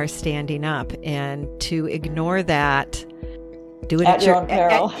people are standing up, and to ignore that, do it at your own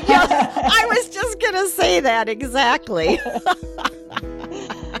peril. I was just going to say that exactly.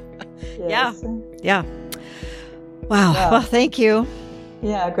 Yeah. Wow. Well, thank you.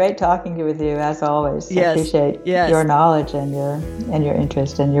 Yeah, great talking with you as always. I appreciate your knowledge and your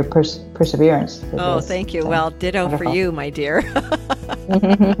interest and your perseverance. Thank you. So, well, ditto wonderful. For you, my dear.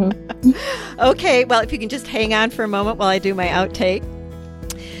 Okay, well, if you can just hang on for a moment while I do my outtake.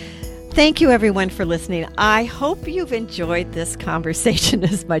 Thank you, everyone, for listening. I hope you've enjoyed this conversation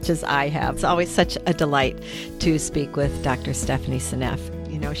as much as I have. It's always such a delight to speak with Dr. Stephanie Seneff.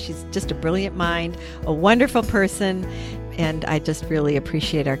 She's just a brilliant mind, a wonderful person, and I just really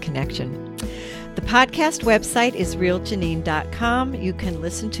appreciate our connection. The podcast website is realjanine.com. You can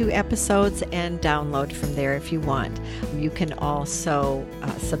listen to episodes and download from there if you want. You can also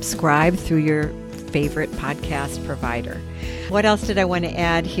subscribe through your favorite podcast provider. What else did I want to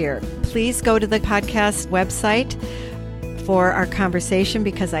add here? Please go to the podcast website for our conversation,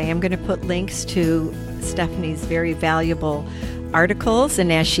 because I am going to put links to Stephanie's very valuable articles,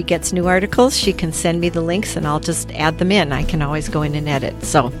 and as she gets new articles, she can send me the links and I'll just add them in. I can always go in and edit.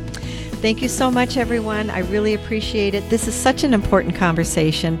 So thank you so much, everyone. I really appreciate it. This is such an important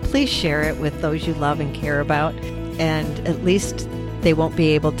conversation. Please share it with those you love and care about, and at least they won't be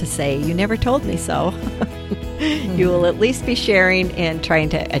able to say, you never told me so. You will at least be sharing and trying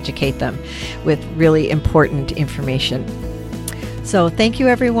to educate them with really important information. So thank you,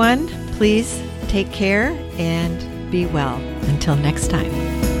 everyone. Please take care and be well. Until next time.